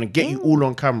person. We're going to get you all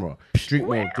on camera. Drink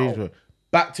more. Drink more.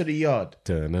 Back to the yard.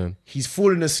 He's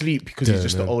falling asleep because he's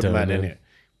just an old man, innit?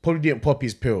 Probably didn't pop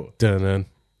his pill.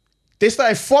 They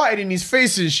started farting in his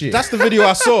face and shit. That's the video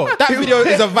I saw. That video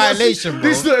is a violation, bro.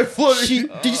 They started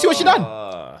farting. Did you see what she done?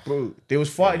 Bro, they was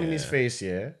farting in his face,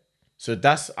 yeah? So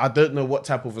I don't know what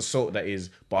type of assault that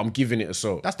is, but I'm giving it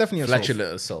assault. That's definitely assault.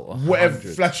 Flatulent assault. Whatever,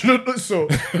 flatulent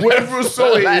assault. Whatever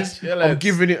assault it is, I'm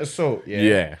giving it assault,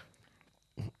 Yeah.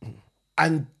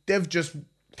 And they've just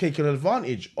taken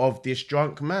advantage of this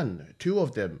drunk man. Two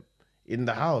of them in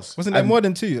the house. Wasn't there more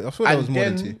than 2? I thought there was more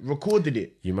than 2. Recorded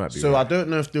it. You might be So right. I don't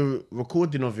know if the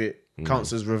recording of it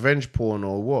counts as revenge porn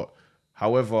or what.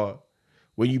 However,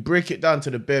 when you break it down to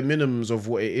the bare minimums of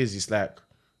what it is, it's like,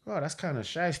 oh, that's kind of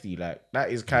shiesty. Like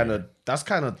that is that's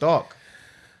kind of dark.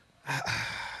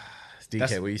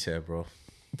 DK, what you said, bro?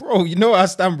 Bro, you know where I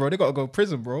stand, bro. They got to go to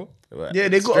prison, bro. Yeah,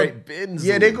 they got straight bins.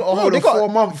 Yeah, they got a hold they of got- 4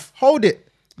 months. Hold it.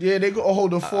 Yeah, they got a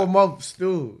hold of 4 months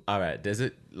still. All right, there's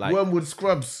it like Wormwood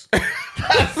Scrubs. what's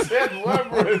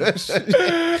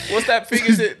that thing?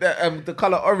 Is it that the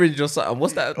color orange or something?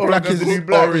 What's that? Black is the new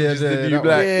black. Orange Yeah, is the yeah, new that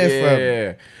black. one. Yeah, fam.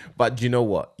 Yeah. But do you know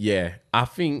what? Yeah, I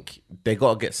think they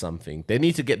gotta get something. They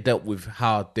need to get dealt with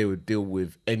how they would deal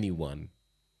with anyone,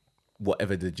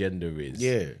 whatever the gender is.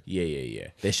 Yeah.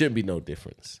 There shouldn't be no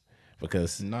difference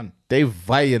because None. they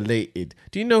violated.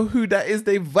 Do you know who that is?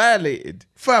 They violated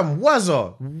Fam,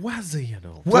 Wazza. Wazza, you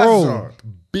know, Wazza.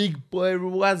 big boy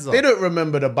Wazza. They don't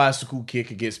remember the bicycle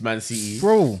kick against Man City.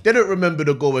 Bro. They don't remember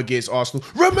the goal against Arsenal.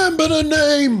 Remember the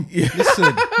name.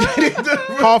 Listen,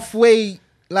 halfway,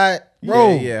 like,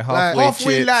 bro, Yeah, like,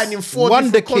 Halfway chips. line in 4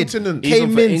 Wonder different kid continents. Even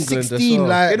came for in England as 16, well.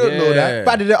 like, They don't know that.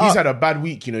 batted it He's up. had a bad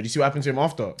week, you know. Do you see what happened to him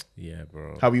after? Yeah,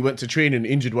 bro. How he went to train and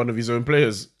injured one of his own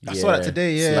players. I saw that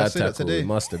today, yeah, I slide saw that tackle, today. it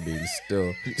must have been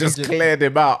still. Just injured. cleared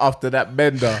him out after that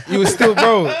bender. He was still,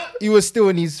 bro. He was still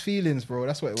in his feelings, bro.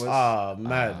 That's what it was. Ah,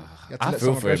 man. You had to I let feel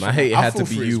someone for him. pressure I hate it I had feel to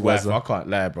be for his you, wife. I Wazza. can't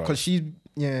lie, bro. because she,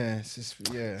 yeah, it's just,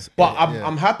 yeah. But yeah.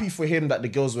 I'm happy for him that the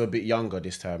girls were a bit younger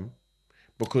this time.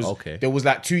 Because Okay. there was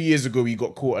like 2 years ago he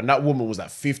got caught and that woman was like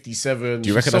 57. Do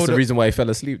you reckon that's sold the a- reason why he fell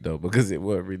asleep though? Because it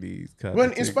weren't really kind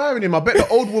Weren't inspiring him. I bet the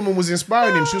old woman was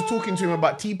inspiring him. She was talking to him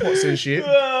about teapots and shit.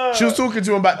 She was talking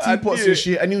to him about teapots and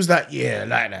shit, and he was like, "Yeah,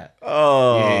 like that.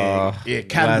 Oh, Yeah,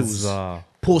 candles, Wazza.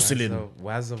 porcelain."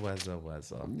 Wazza.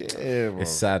 Yeah, bro.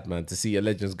 It's sad, man, to see your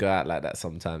legends go out like that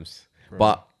sometimes.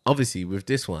 But obviously, with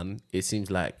this one, it seems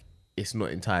like it's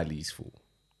not entirely his fault.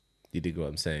 You dig what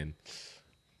I'm saying?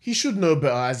 He should know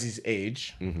better as his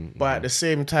age, but at the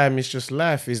same time, it's just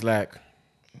life. Is like,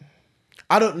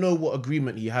 I don't know what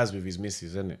agreement he has with his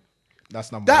missus, isn't it?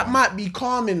 That's number That one. might be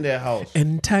calm in their house.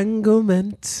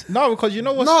 Entanglement. No, because you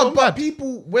know what's No, so but bad?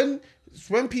 people when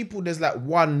people there's like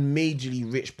one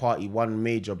majorly rich party, one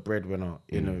major breadwinner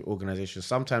in an organization.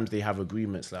 Sometimes they have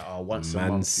agreements like, oh, once a Man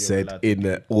month. said in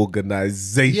an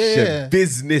organization, Yeah.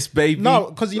 business, baby. No,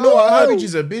 because you No, know what I heard? marriage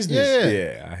is a business. Yeah.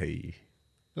 Yeah, I hear you.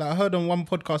 Like I heard on one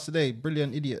podcast today,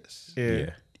 Brilliant Idiots. Yeah.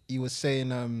 He was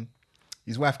saying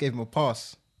his wife gave him a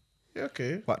pass, Yeah,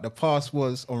 okay. but the pass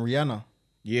was on Rihanna.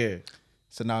 Yeah.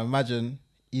 So now imagine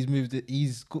he's moved it,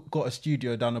 he's got a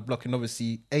studio down the block, and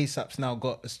obviously ASAP's now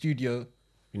got a studio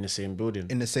In the same building.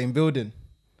 in the same building.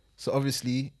 So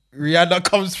obviously Rihanna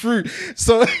comes through.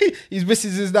 So his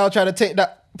missus is now trying to take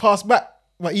that pass back.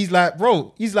 But he's like,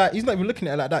 bro, he's not even looking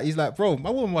at it like that. He's like, bro, my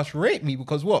woman must rape me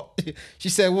because what? She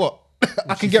said what?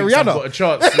 I can She get thinks I've Rihanna. got a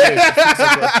chance. Yeah, she thinks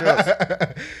I've got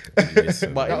a chance.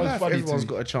 Listen, But That in was life, funny everyone's too.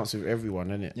 got a chance with everyone,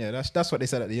 innit? Yeah, that's what they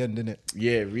said at the end, innit?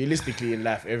 Yeah, realistically in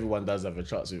life, everyone does have a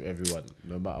chance with everyone,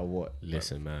 no matter what.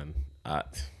 listen, man.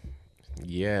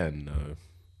 Yeah, no.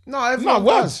 No, No, everyone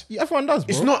what? does. Everyone does,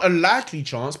 bro. It's not a likely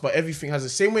chance, but everything has the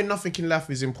same way nothing in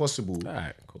life is impossible. All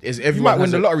right, cool. Is You everyone might win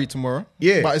has the a- lottery tomorrow.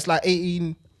 Yeah. But it's like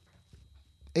 18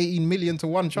 million to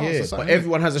 1 chance or Yeah, something. but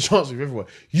everyone has a chance with everyone.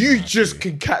 You just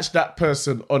can catch that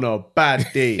person on a bad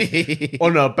day.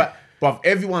 But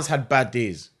everyone's had bad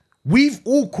days. We've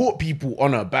all caught people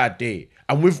on a bad day.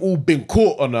 And we've all been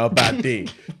caught on a bad day.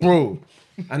 Bro.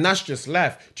 And that's just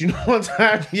life. Do you know one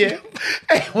time, yeah?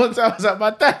 Hey, one time I was at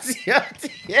my dad's yeah.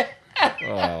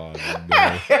 Oh,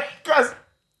 no. Cause,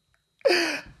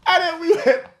 and then we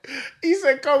went, he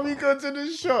said, can we go to the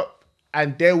shop?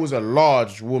 And there was a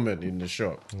large woman in the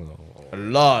shop. A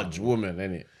large woman,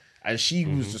 innit? And she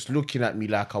was just looking at me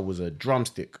like I was a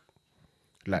drumstick.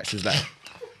 Like, she was like,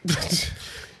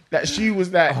 like she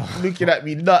was like looking at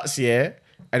me nuts, yeah?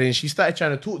 And then she started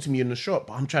trying to talk to me in the shop,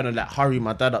 but I'm trying to like hurry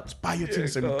my dad up, just buy your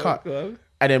things and we cut. And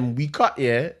then we cut,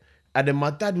 yeah? And then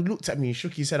my dad looked at me and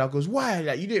shook his head. I goes, why?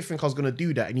 Like, you didn't think I was going to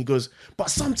do that. And he goes, but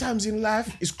sometimes in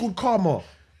life, it's good karma.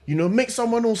 You know, make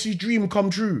someone else's dream come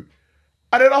true.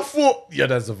 And then I thought, Yeah,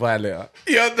 that's a violator.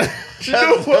 yeah, do you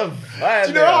know what? Do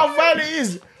you know how violent it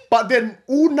is? But then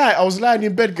all night I was lying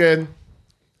in bed going,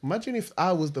 imagine if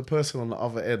I was the person on the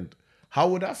other end. How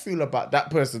would I feel about that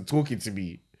person talking to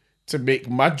me to make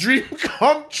my dream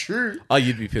come true? Oh,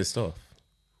 you'd be pissed off.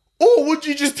 Or would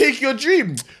you just take your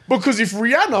dream? Because if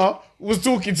Rihanna was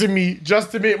talking to me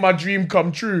just to make my dream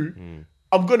come true,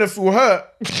 I'm gonna feel hurt,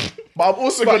 but I'm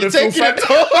also But gonna you're feel taking it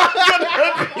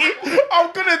fat.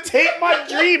 I'm gonna take my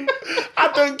dream.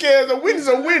 I don't care. The win's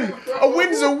a win. A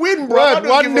win's a win, bro. I Word,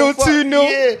 don't 1-0, give a fuck. 2-0,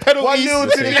 Yeah, penalties.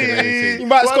 1-0 to Anything. me. You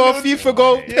might score a 1-0 FIFA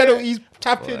goal, Yeah. penalties,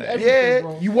 tapping, everything, Yeah,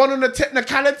 bro. you won on a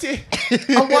technicality.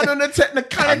 I won on a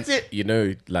technicality. You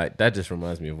know, like that just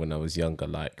reminds me of when I was younger.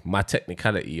 Like my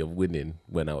technicality of winning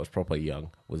when I was proper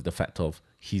young was the fact of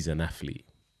he's an athlete.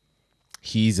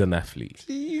 He's an athlete.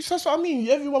 That's what I mean.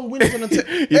 Everyone wins on a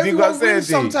think everyone what I'm saying, wins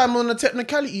D? sometime on a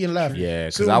technicality in life. Yeah,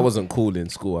 because So- I wasn't cool in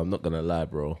school. I'm not gonna lie,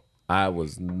 bro. I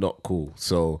was not cool.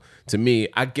 So to me,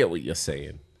 I get what you're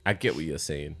saying.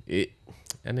 It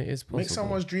is possible. Make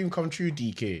someone's dream come true,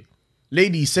 DK.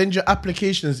 Ladies, send your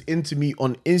applications into me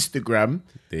on Instagram,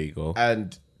 There you go.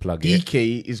 and Plug it.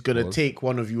 DK is gonna take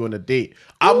one of you on a date.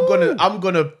 I'm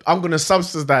gonna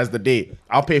subsidize the date.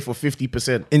 I'll pay for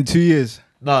 50%. In 2 years.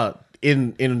 Nah,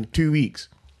 in 2 weeks.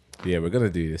 Yeah, we're gonna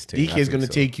do this thing. DK is gonna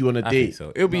take you on a I date. think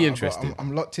so. It'll be Nah, interesting.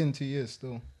 I'm locked in 2 years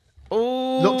still.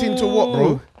 Locked into what,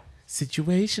 bro?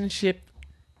 Situationship,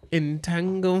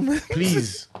 entanglement.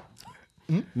 Please.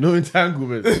 No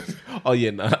entanglement. Oh yeah,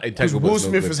 no, Because entanglement. Will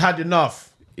Smith has had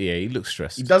enough. Yeah, he looks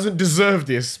stressed. He doesn't deserve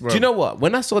this, bro. Do you know what?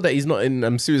 When I saw that he's not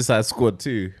in Suicide Squad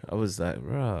too, I was like,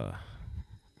 rah.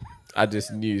 I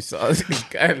just knew. So I was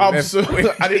I'm so,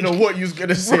 I didn't know what you was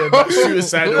gonna say about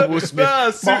suicide or Will Smith.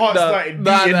 My heart started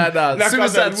beating. Nah. Like I Suicide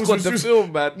said, Squad, the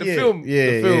film, man. The film.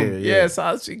 Yeah. Yeah, so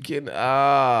I was thinking,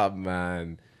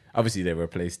 man. Obviously, they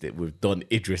replaced it with Don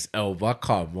Idris Elba.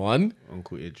 Come on.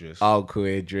 Uncle Idris. Uncle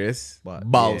Idris.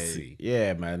 But Bossy.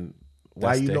 Yeah, man. Why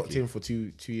That's are you locked techie. in for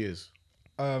two years?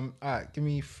 Alright, give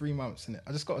me 3 months in it.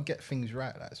 I just gotta get things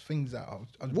right. Like it's things that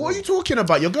What are you talking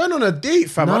about? You're going on a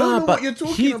date, fam. I don't know what you're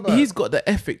talking about. He's got the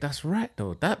ethic that's right,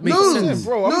 though. That makes No. sense.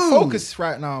 bro? I'm No. focused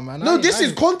right now, man. No, this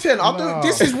is content.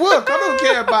 This is work.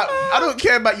 I don't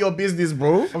care about your business,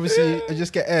 bro. Obviously, I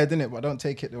just get aired in it, but don't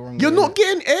take it the wrong way. You're not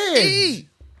getting aired.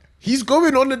 He's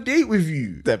going on a date with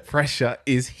you. The pressure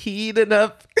is heating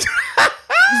up.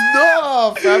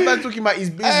 No, fam. I'm talking about he's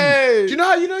busy. Hey. Do you know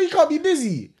how you know he can't be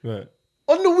busy? Right.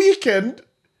 On the weekend,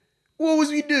 what was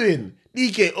we doing?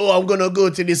 DK, I'm gonna go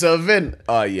to this event.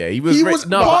 Oh yeah, he was. He was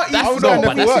partying that's for that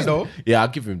but never that's worked, his- Yeah, I'll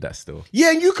give him that still.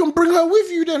 Yeah, and you can bring her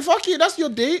with you then. Fuck it, that's your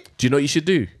date. Do you know what you should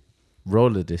do?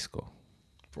 Roller disco.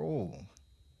 bro.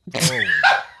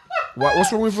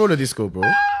 What's wrong with roller disco, bro?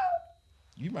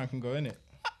 You man can go in it.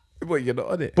 What, you're not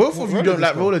on it? Both of you roller don't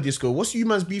like disco? roller disco. What's you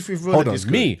man's beef with roller Hold on,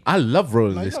 disco? me. I love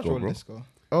roller No, disco, bro. disco.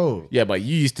 Oh. Yeah, but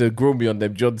you used to grow me on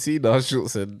them John Cena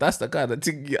shorts, and that's the kind of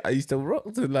thing I used to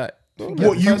rock to. Like,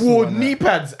 What, you personal wore one, knee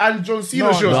pads and John Cena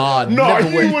No, shorts? no, No, never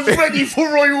he went- was ready for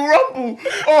Royal Rumble.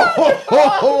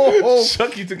 Oh.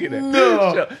 Chucky took it there.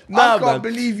 No, Nah, I can't man.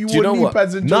 believe you Do you wore know knee what?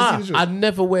 pads and John Nah, Cena shorts. I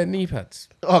never wear knee pads.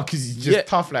 Oh, because he's just Yeah.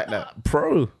 tough like that.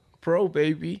 Pro,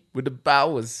 baby, with the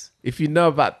bowers. If you know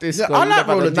about disco, Yeah, I you like know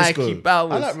about roller the Nike disco.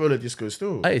 bowers. I like roller disco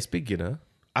still. Hey, it's big, you know.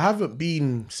 I haven't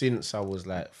been since I was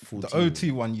like 14. The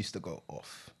O2 one used to go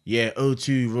off. Yeah,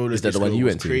 O2 roller Is that the disco one you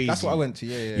was went to? crazy. That's what I went to.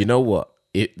 Yeah. You know what?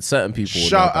 Certain people will know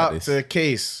Shout about out this. to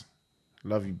Case.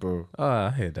 Love you, bro. Oh,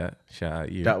 I hear that. Shout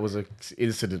out you. That was a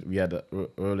incident we had at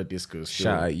roller disco. Still.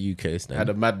 Shout out you, Case. I had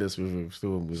a madness with him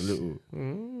still when he was little.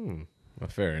 Well,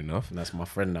 fair enough. And that's my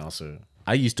friend now, so.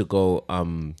 I used to go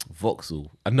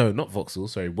Vauxhall. No, not Vauxhall.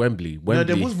 Sorry, Wembley. No,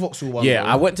 there was Vauxhall one. Yeah, though.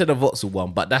 I went to the Vauxhall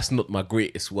one, but that's not my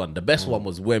greatest one. The best one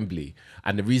was Wembley,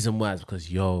 and the reason why is because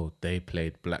they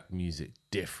played black music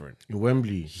different. In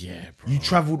Wembley. Yeah, bro. You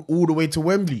travelled all the way to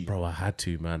Wembley. Bro, I had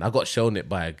to, man. I got shown it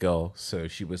by a girl, so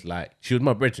she was like, she was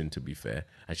my brethren, to be fair,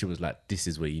 and she was like, "This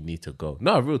is where you need to go."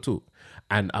 No, real talk.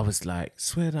 And I was like,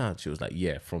 "Swear down." She was like,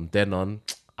 "Yeah." From then on,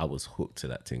 I was hooked to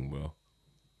that thing, bro.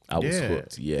 I was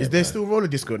hooked. Yeah. Is there man. still roller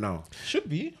disco now? Should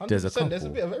be. 100%. There's a couple. There's a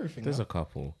bit of everything. There's now. a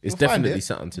couple. It's You'll find definitely it.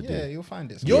 something to Yeah, do. you'll find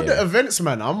it. You're Yeah. the events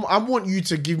man. I want you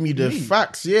to give me the Me?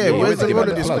 facts. Yeah, Yeah, where's you the want roller to give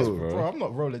me the disco? plugs, bro. I'm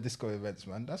not roller disco events,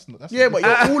 man. That's Yeah, but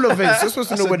you're all events. You're supposed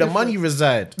to know That's where a the money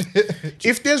reside.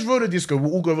 If there's roller disco,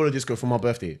 we'll all go roller disco for my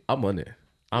birthday. I'm on it.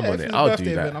 I'm Yeah, on if it. it's a I'll birthday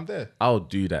do that. event, I'm there. I'll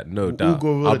do that. No all doubt.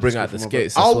 go roller I'll bring disco out the for my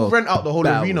skates. birthday. as I'll well. rent out the whole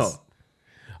Bowers. arena.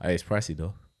 Hey, it's pricey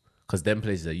though, because them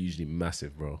places are usually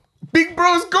massive, bro. Big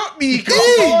bro's got me. Come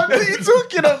on, what are you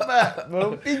talking about,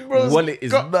 bro? Big bro's Wallet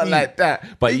is got not me. like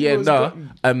that. But Big yeah, bro's no.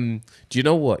 got me. Do you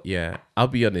know what? Yeah, I'll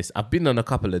be honest. I've been on a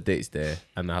couple of dates there,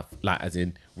 and I've like, as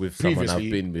in with someone I've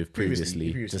Previously. been with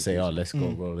previously, Previously. to say, oh, let's go,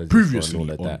 bro. Let's just go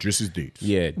and all of that. Dresses dates.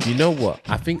 Yeah. Do you know what?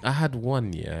 I think I had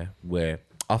one, where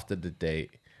after the date,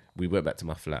 we went back to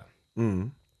my flat.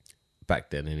 Back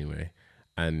then, anyway.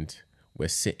 And we're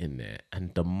sitting there,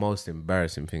 and the most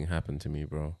embarrassing thing happened to me,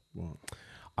 bro.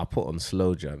 I put on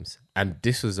slow jams, and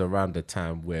this was around the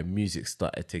time where music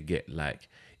started to get like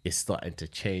it's starting to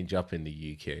change up in the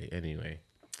UK. Anyway,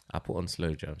 I put on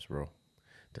slow jams, bro.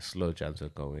 The slow jams are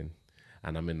going,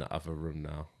 and I'm in the other room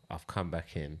now. I've come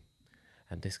back in,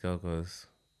 and this girl goes,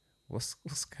 "What's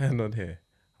going on here?"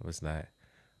 I was like,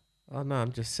 "Oh no,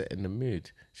 I'm just setting the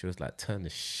mood." She was like, "Turn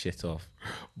this shit off,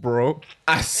 bro."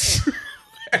 I swear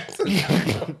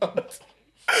to God.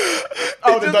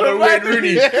 I would have done a Wayne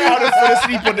Rooney. I would have fell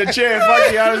asleep on the chair.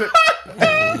 Fuck you. I was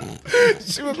like,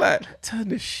 She was like, "Turn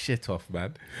this shit off,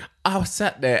 man." I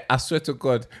sat there. I swear to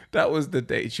God, that was the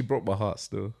day. She broke my heart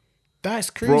still. that's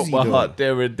Broke crazy. my though. heart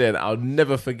there and then. I'll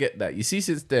never forget that. You see,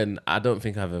 since then, I don't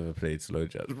think I've ever played slow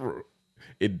jazz, bro,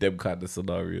 in them kind of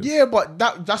scenarios. Yeah, but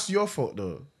that's your fault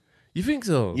though. You think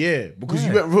so? Yeah, because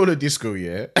you Why? went roller disco,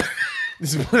 yeah.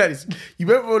 This is what that is. You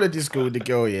went roller disco with the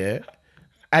girl, yeah,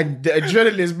 and the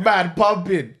adrenaline's mad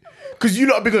pumping. Cause you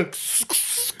lot be going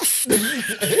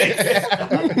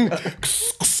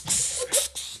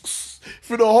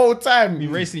for the whole time. We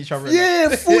racing each other.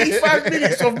 Yeah, 45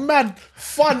 minutes of mad,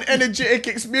 fun, energetic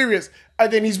experience.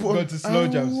 And then he's Go to slow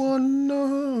jams. I wanna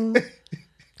know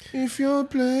if you're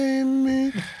playing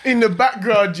me in the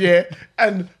background, yeah,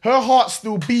 and her heart's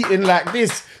still beating like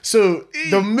this. So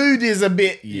the mood is a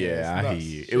bit. Yeah, I nuts.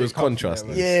 hear you. It Shake was up in contrast.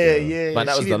 there, Yeah, yeah. But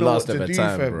that she was the didn't know last what to ever do,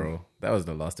 time, fam. bro. That was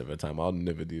the last ever time. I'll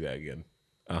never do that again.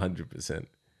 100%.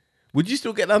 Would you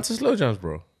still get down to slow jams,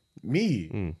 bro?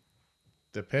 Me,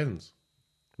 depends.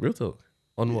 Real talk.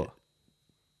 On what?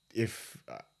 If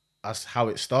that's how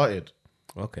it started.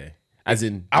 Okay. As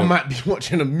in, I might be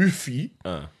watching a movie,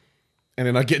 uh, and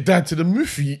then I get down to the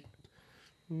movie.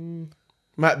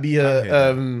 Might be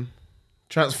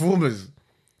Transformers,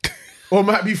 or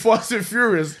might be Fast and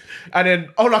Furious, and then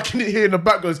all I can hear in the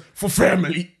back goes for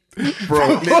family,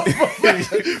 bro.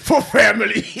 for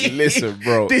family. Listen,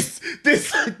 bro.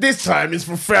 This time is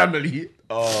for family,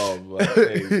 Oh my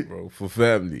days, bro. For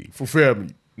family. for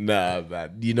family. Nah,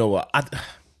 man. You know what?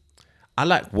 I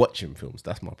like watching films.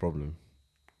 That's my problem.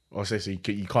 Or say so you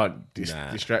can't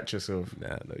Nah. distract yourself.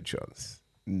 Nah, no chance.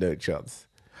 No chance.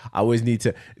 I always need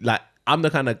to, like, I'm the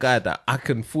kind of guy that I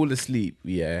can fall asleep,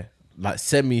 yeah, like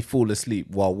semi fall asleep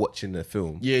while watching the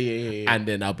film. Yeah. And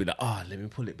then I'll be like, oh, let me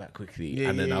pull it back quickly. Yeah,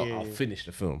 and then yeah, I'll finish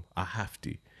the film. I have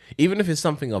to. Even if it's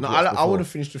something I've No, watched I before. would have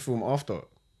finished the film after.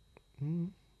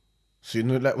 So you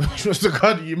know, like when she was the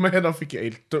guy, you may not think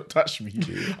it, hey, don't touch me.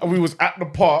 And we was at the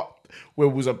part where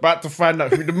we was about to find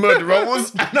out who the murderer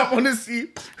was, and I want to see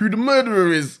who the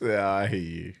murderer is. Yeah, I hear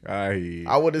you.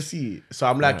 I want to see it. So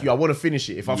I'm like you. I want to finish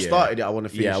it. If I've Yeah. started it, I want to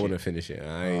finish Yeah, I it. want to finish it.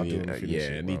 I do need, wanna finish yeah,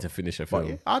 it, I bro. need to finish a But film.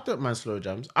 yeah, I don't mind slow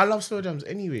jams. I love slow jams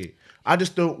anyway. I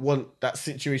just don't want that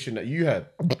situation that you had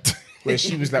where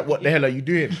she was like, "What the hell are you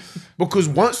doing?" Because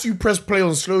once you press play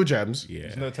on slow jams, Yeah.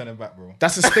 There's no turning back, bro.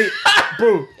 that's a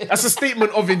bro. That's a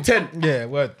statement of intent. Yeah,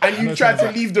 word. And you No tried to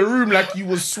turning back. leave the room like you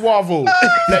was Suavo.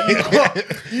 Like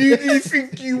you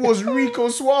think you was Rico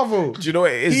Suavo. Do you know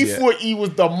what it is? He yeah? thought he was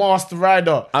the master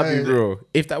rider. I'll be real.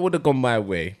 If that would have gone my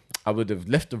way, I would have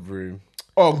left the room.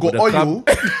 Oh, got Would've oil.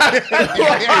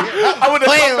 I would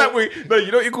have come back with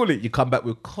you know what you call it? You come back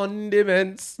with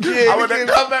condiments. I would have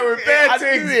come back with bare I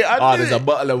things. knew it, I Oh, knew there's a it.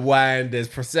 bottle of wine, there's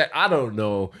Prosecco. I don't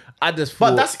know. I just But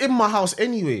thought, that's in my house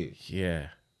anyway. yeah.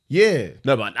 Yeah.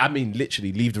 No, but I mean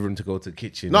literally leave the room to go to the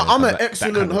kitchen. No, and I'm come an back, that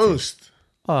excellent kind of thing. host.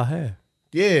 Oh, hey.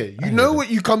 Yeah. You know when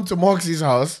you come to Marcus's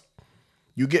house,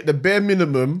 you get the bare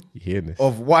minimum You hear this?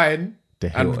 of wine The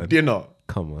Hilton. and dinner.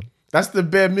 Come on. That's the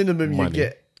bare minimum Money. you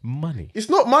get. Money. It's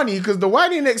not money because the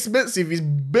wine ain't expensive. It's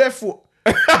barefoot.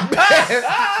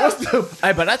 What's the...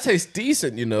 Hey, but that tastes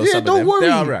decent, you know. Yeah, some of don't them. worry.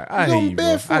 They're all right. I You hear go you, bro.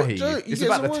 barefoot, I hear Joe. you. You It's get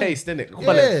about some the wine. taste, isn't it?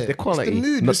 Yeah, The quality, it's the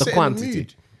mood. not You're the setting quantity.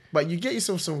 mood. But you get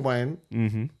yourself some wine.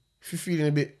 If you're feeling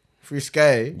a bit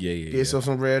frisky, Yeah, get yourself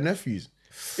some rare nephews.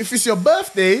 If it's your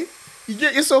birthday, you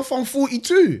get yourself on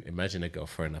 42. Imagine a girl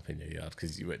throwing up in your yard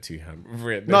because you went too ham.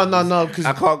 No, because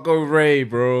I can't go Ray,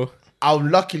 bro.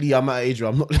 luckily I'm at an age where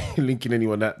I'm not linking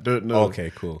anyone that don't know.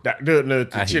 Okay, cool. That don't know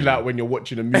to I chill hear out you. when you're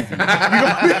watching a movie.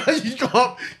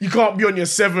 you can't be on your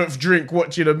 7th drink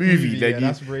watching a movie. Yeah, Like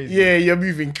that's crazy. Yeah, you're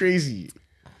moving crazy.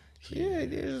 Yeah,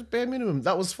 it's bare minimum.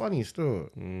 That was funny still.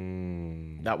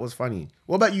 That was funny.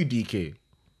 What about you, DK?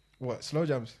 What? Slow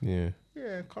jams? Yeah.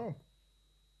 Yeah, calm.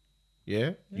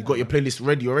 Yeah? You got your playlist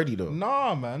ready already though?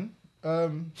 Nah, man.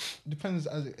 Depends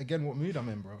again what mood I'm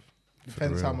in, bro.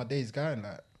 Depends how my day's going,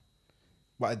 like.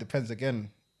 But it depends again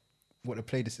what the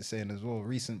playlist is saying as well.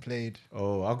 Recent played.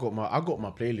 Oh, I got my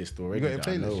playlist already. You got your that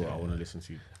I know playlist, yeah. I want to listen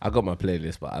to. I got my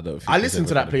playlist, but I don't think I it's listen to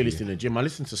ever that gonna playlist be- in the gym. I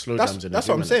listen to slow That's jams in the that's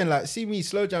gym. what I'm and saying. Like, see me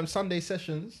slow jam Sunday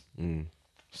sessions.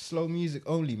 Slow music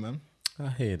only, man. I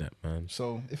hear that, man.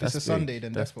 So if That's it's a big. Sunday,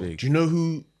 then That's therefore. big. Do you know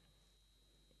who?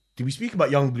 Did we speak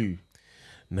about Young Blue?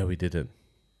 No, we didn't.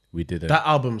 We didn't. That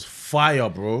album's fire,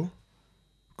 bro.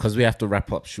 Because we have to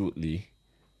wrap up shortly.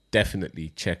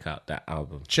 Definitely check out that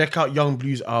album. Check out Young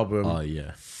Blue's album. Oh,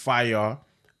 yeah. Fire.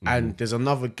 And there's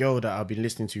another girl that I've been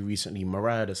listening to recently,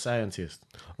 Mariah the Scientist.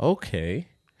 Okay.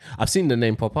 I've seen the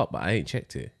name pop up, but I ain't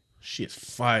checked it. Shit's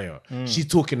fire. She's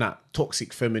talking that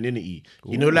toxic femininity.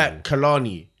 You know, like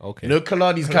Kalani. Okay. You know,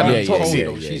 Kalani's kind of Yeah, yeah, toxic.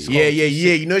 yeah, Yeah, yeah, she's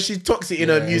yeah. You know, she's toxic in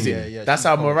her music. yeah, That's she's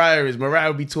how cold. Mariah is. Mariah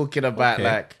will be talking about Okay.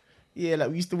 like, like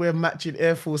we used to wear matching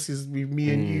Air Forces with me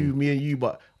and you,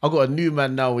 but I got a new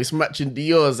man now. It's matching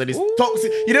Dior's and it's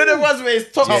toxic. You know the ones where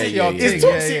it's toxic. Yeah, yeah, yeah. It's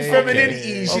toxic Yeah, yeah, femininity.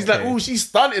 yeah, yeah. She's Okay. like, oh, she's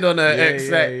stunted on her ex.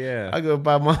 yeah, Like, yeah. I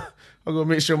gotta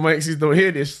make sure my exes don't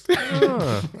hear this.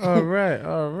 All right.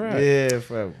 Yeah,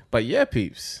 fam. But yeah,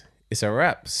 peeps, it's a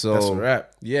wrap. So That's a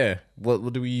wrap. Yeah.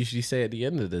 What do we usually say at the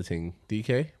end of the thing?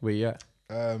 DK, where you at?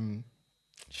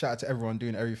 Shout out to everyone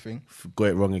doing everything. Got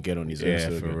it wrong again on his Yeah,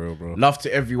 episode. for real, bro. Love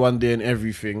to everyone doing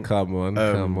everything. Come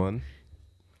on.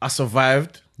 I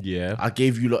survived. Yeah. I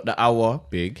gave you lot the hour.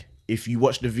 Big. If you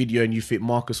watch the video and you think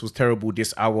Marcus was terrible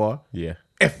this hour, Yeah.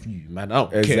 F you, man. I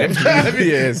don't Exactly.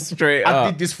 care. Yeah, straight I up.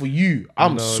 did this for you.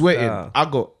 I'm No sweating. doubt. I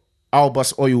got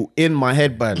Albus oil in my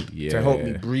headband Yeah. to help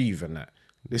me breathe and that.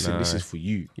 Listen, this is for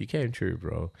you. You came true,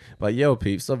 bro. But yo,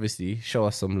 peeps, obviously, show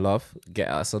us some love. Get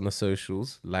us on the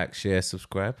socials. Like, share,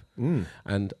 subscribe.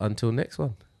 And until next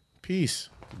one. Peace.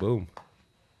 Boom.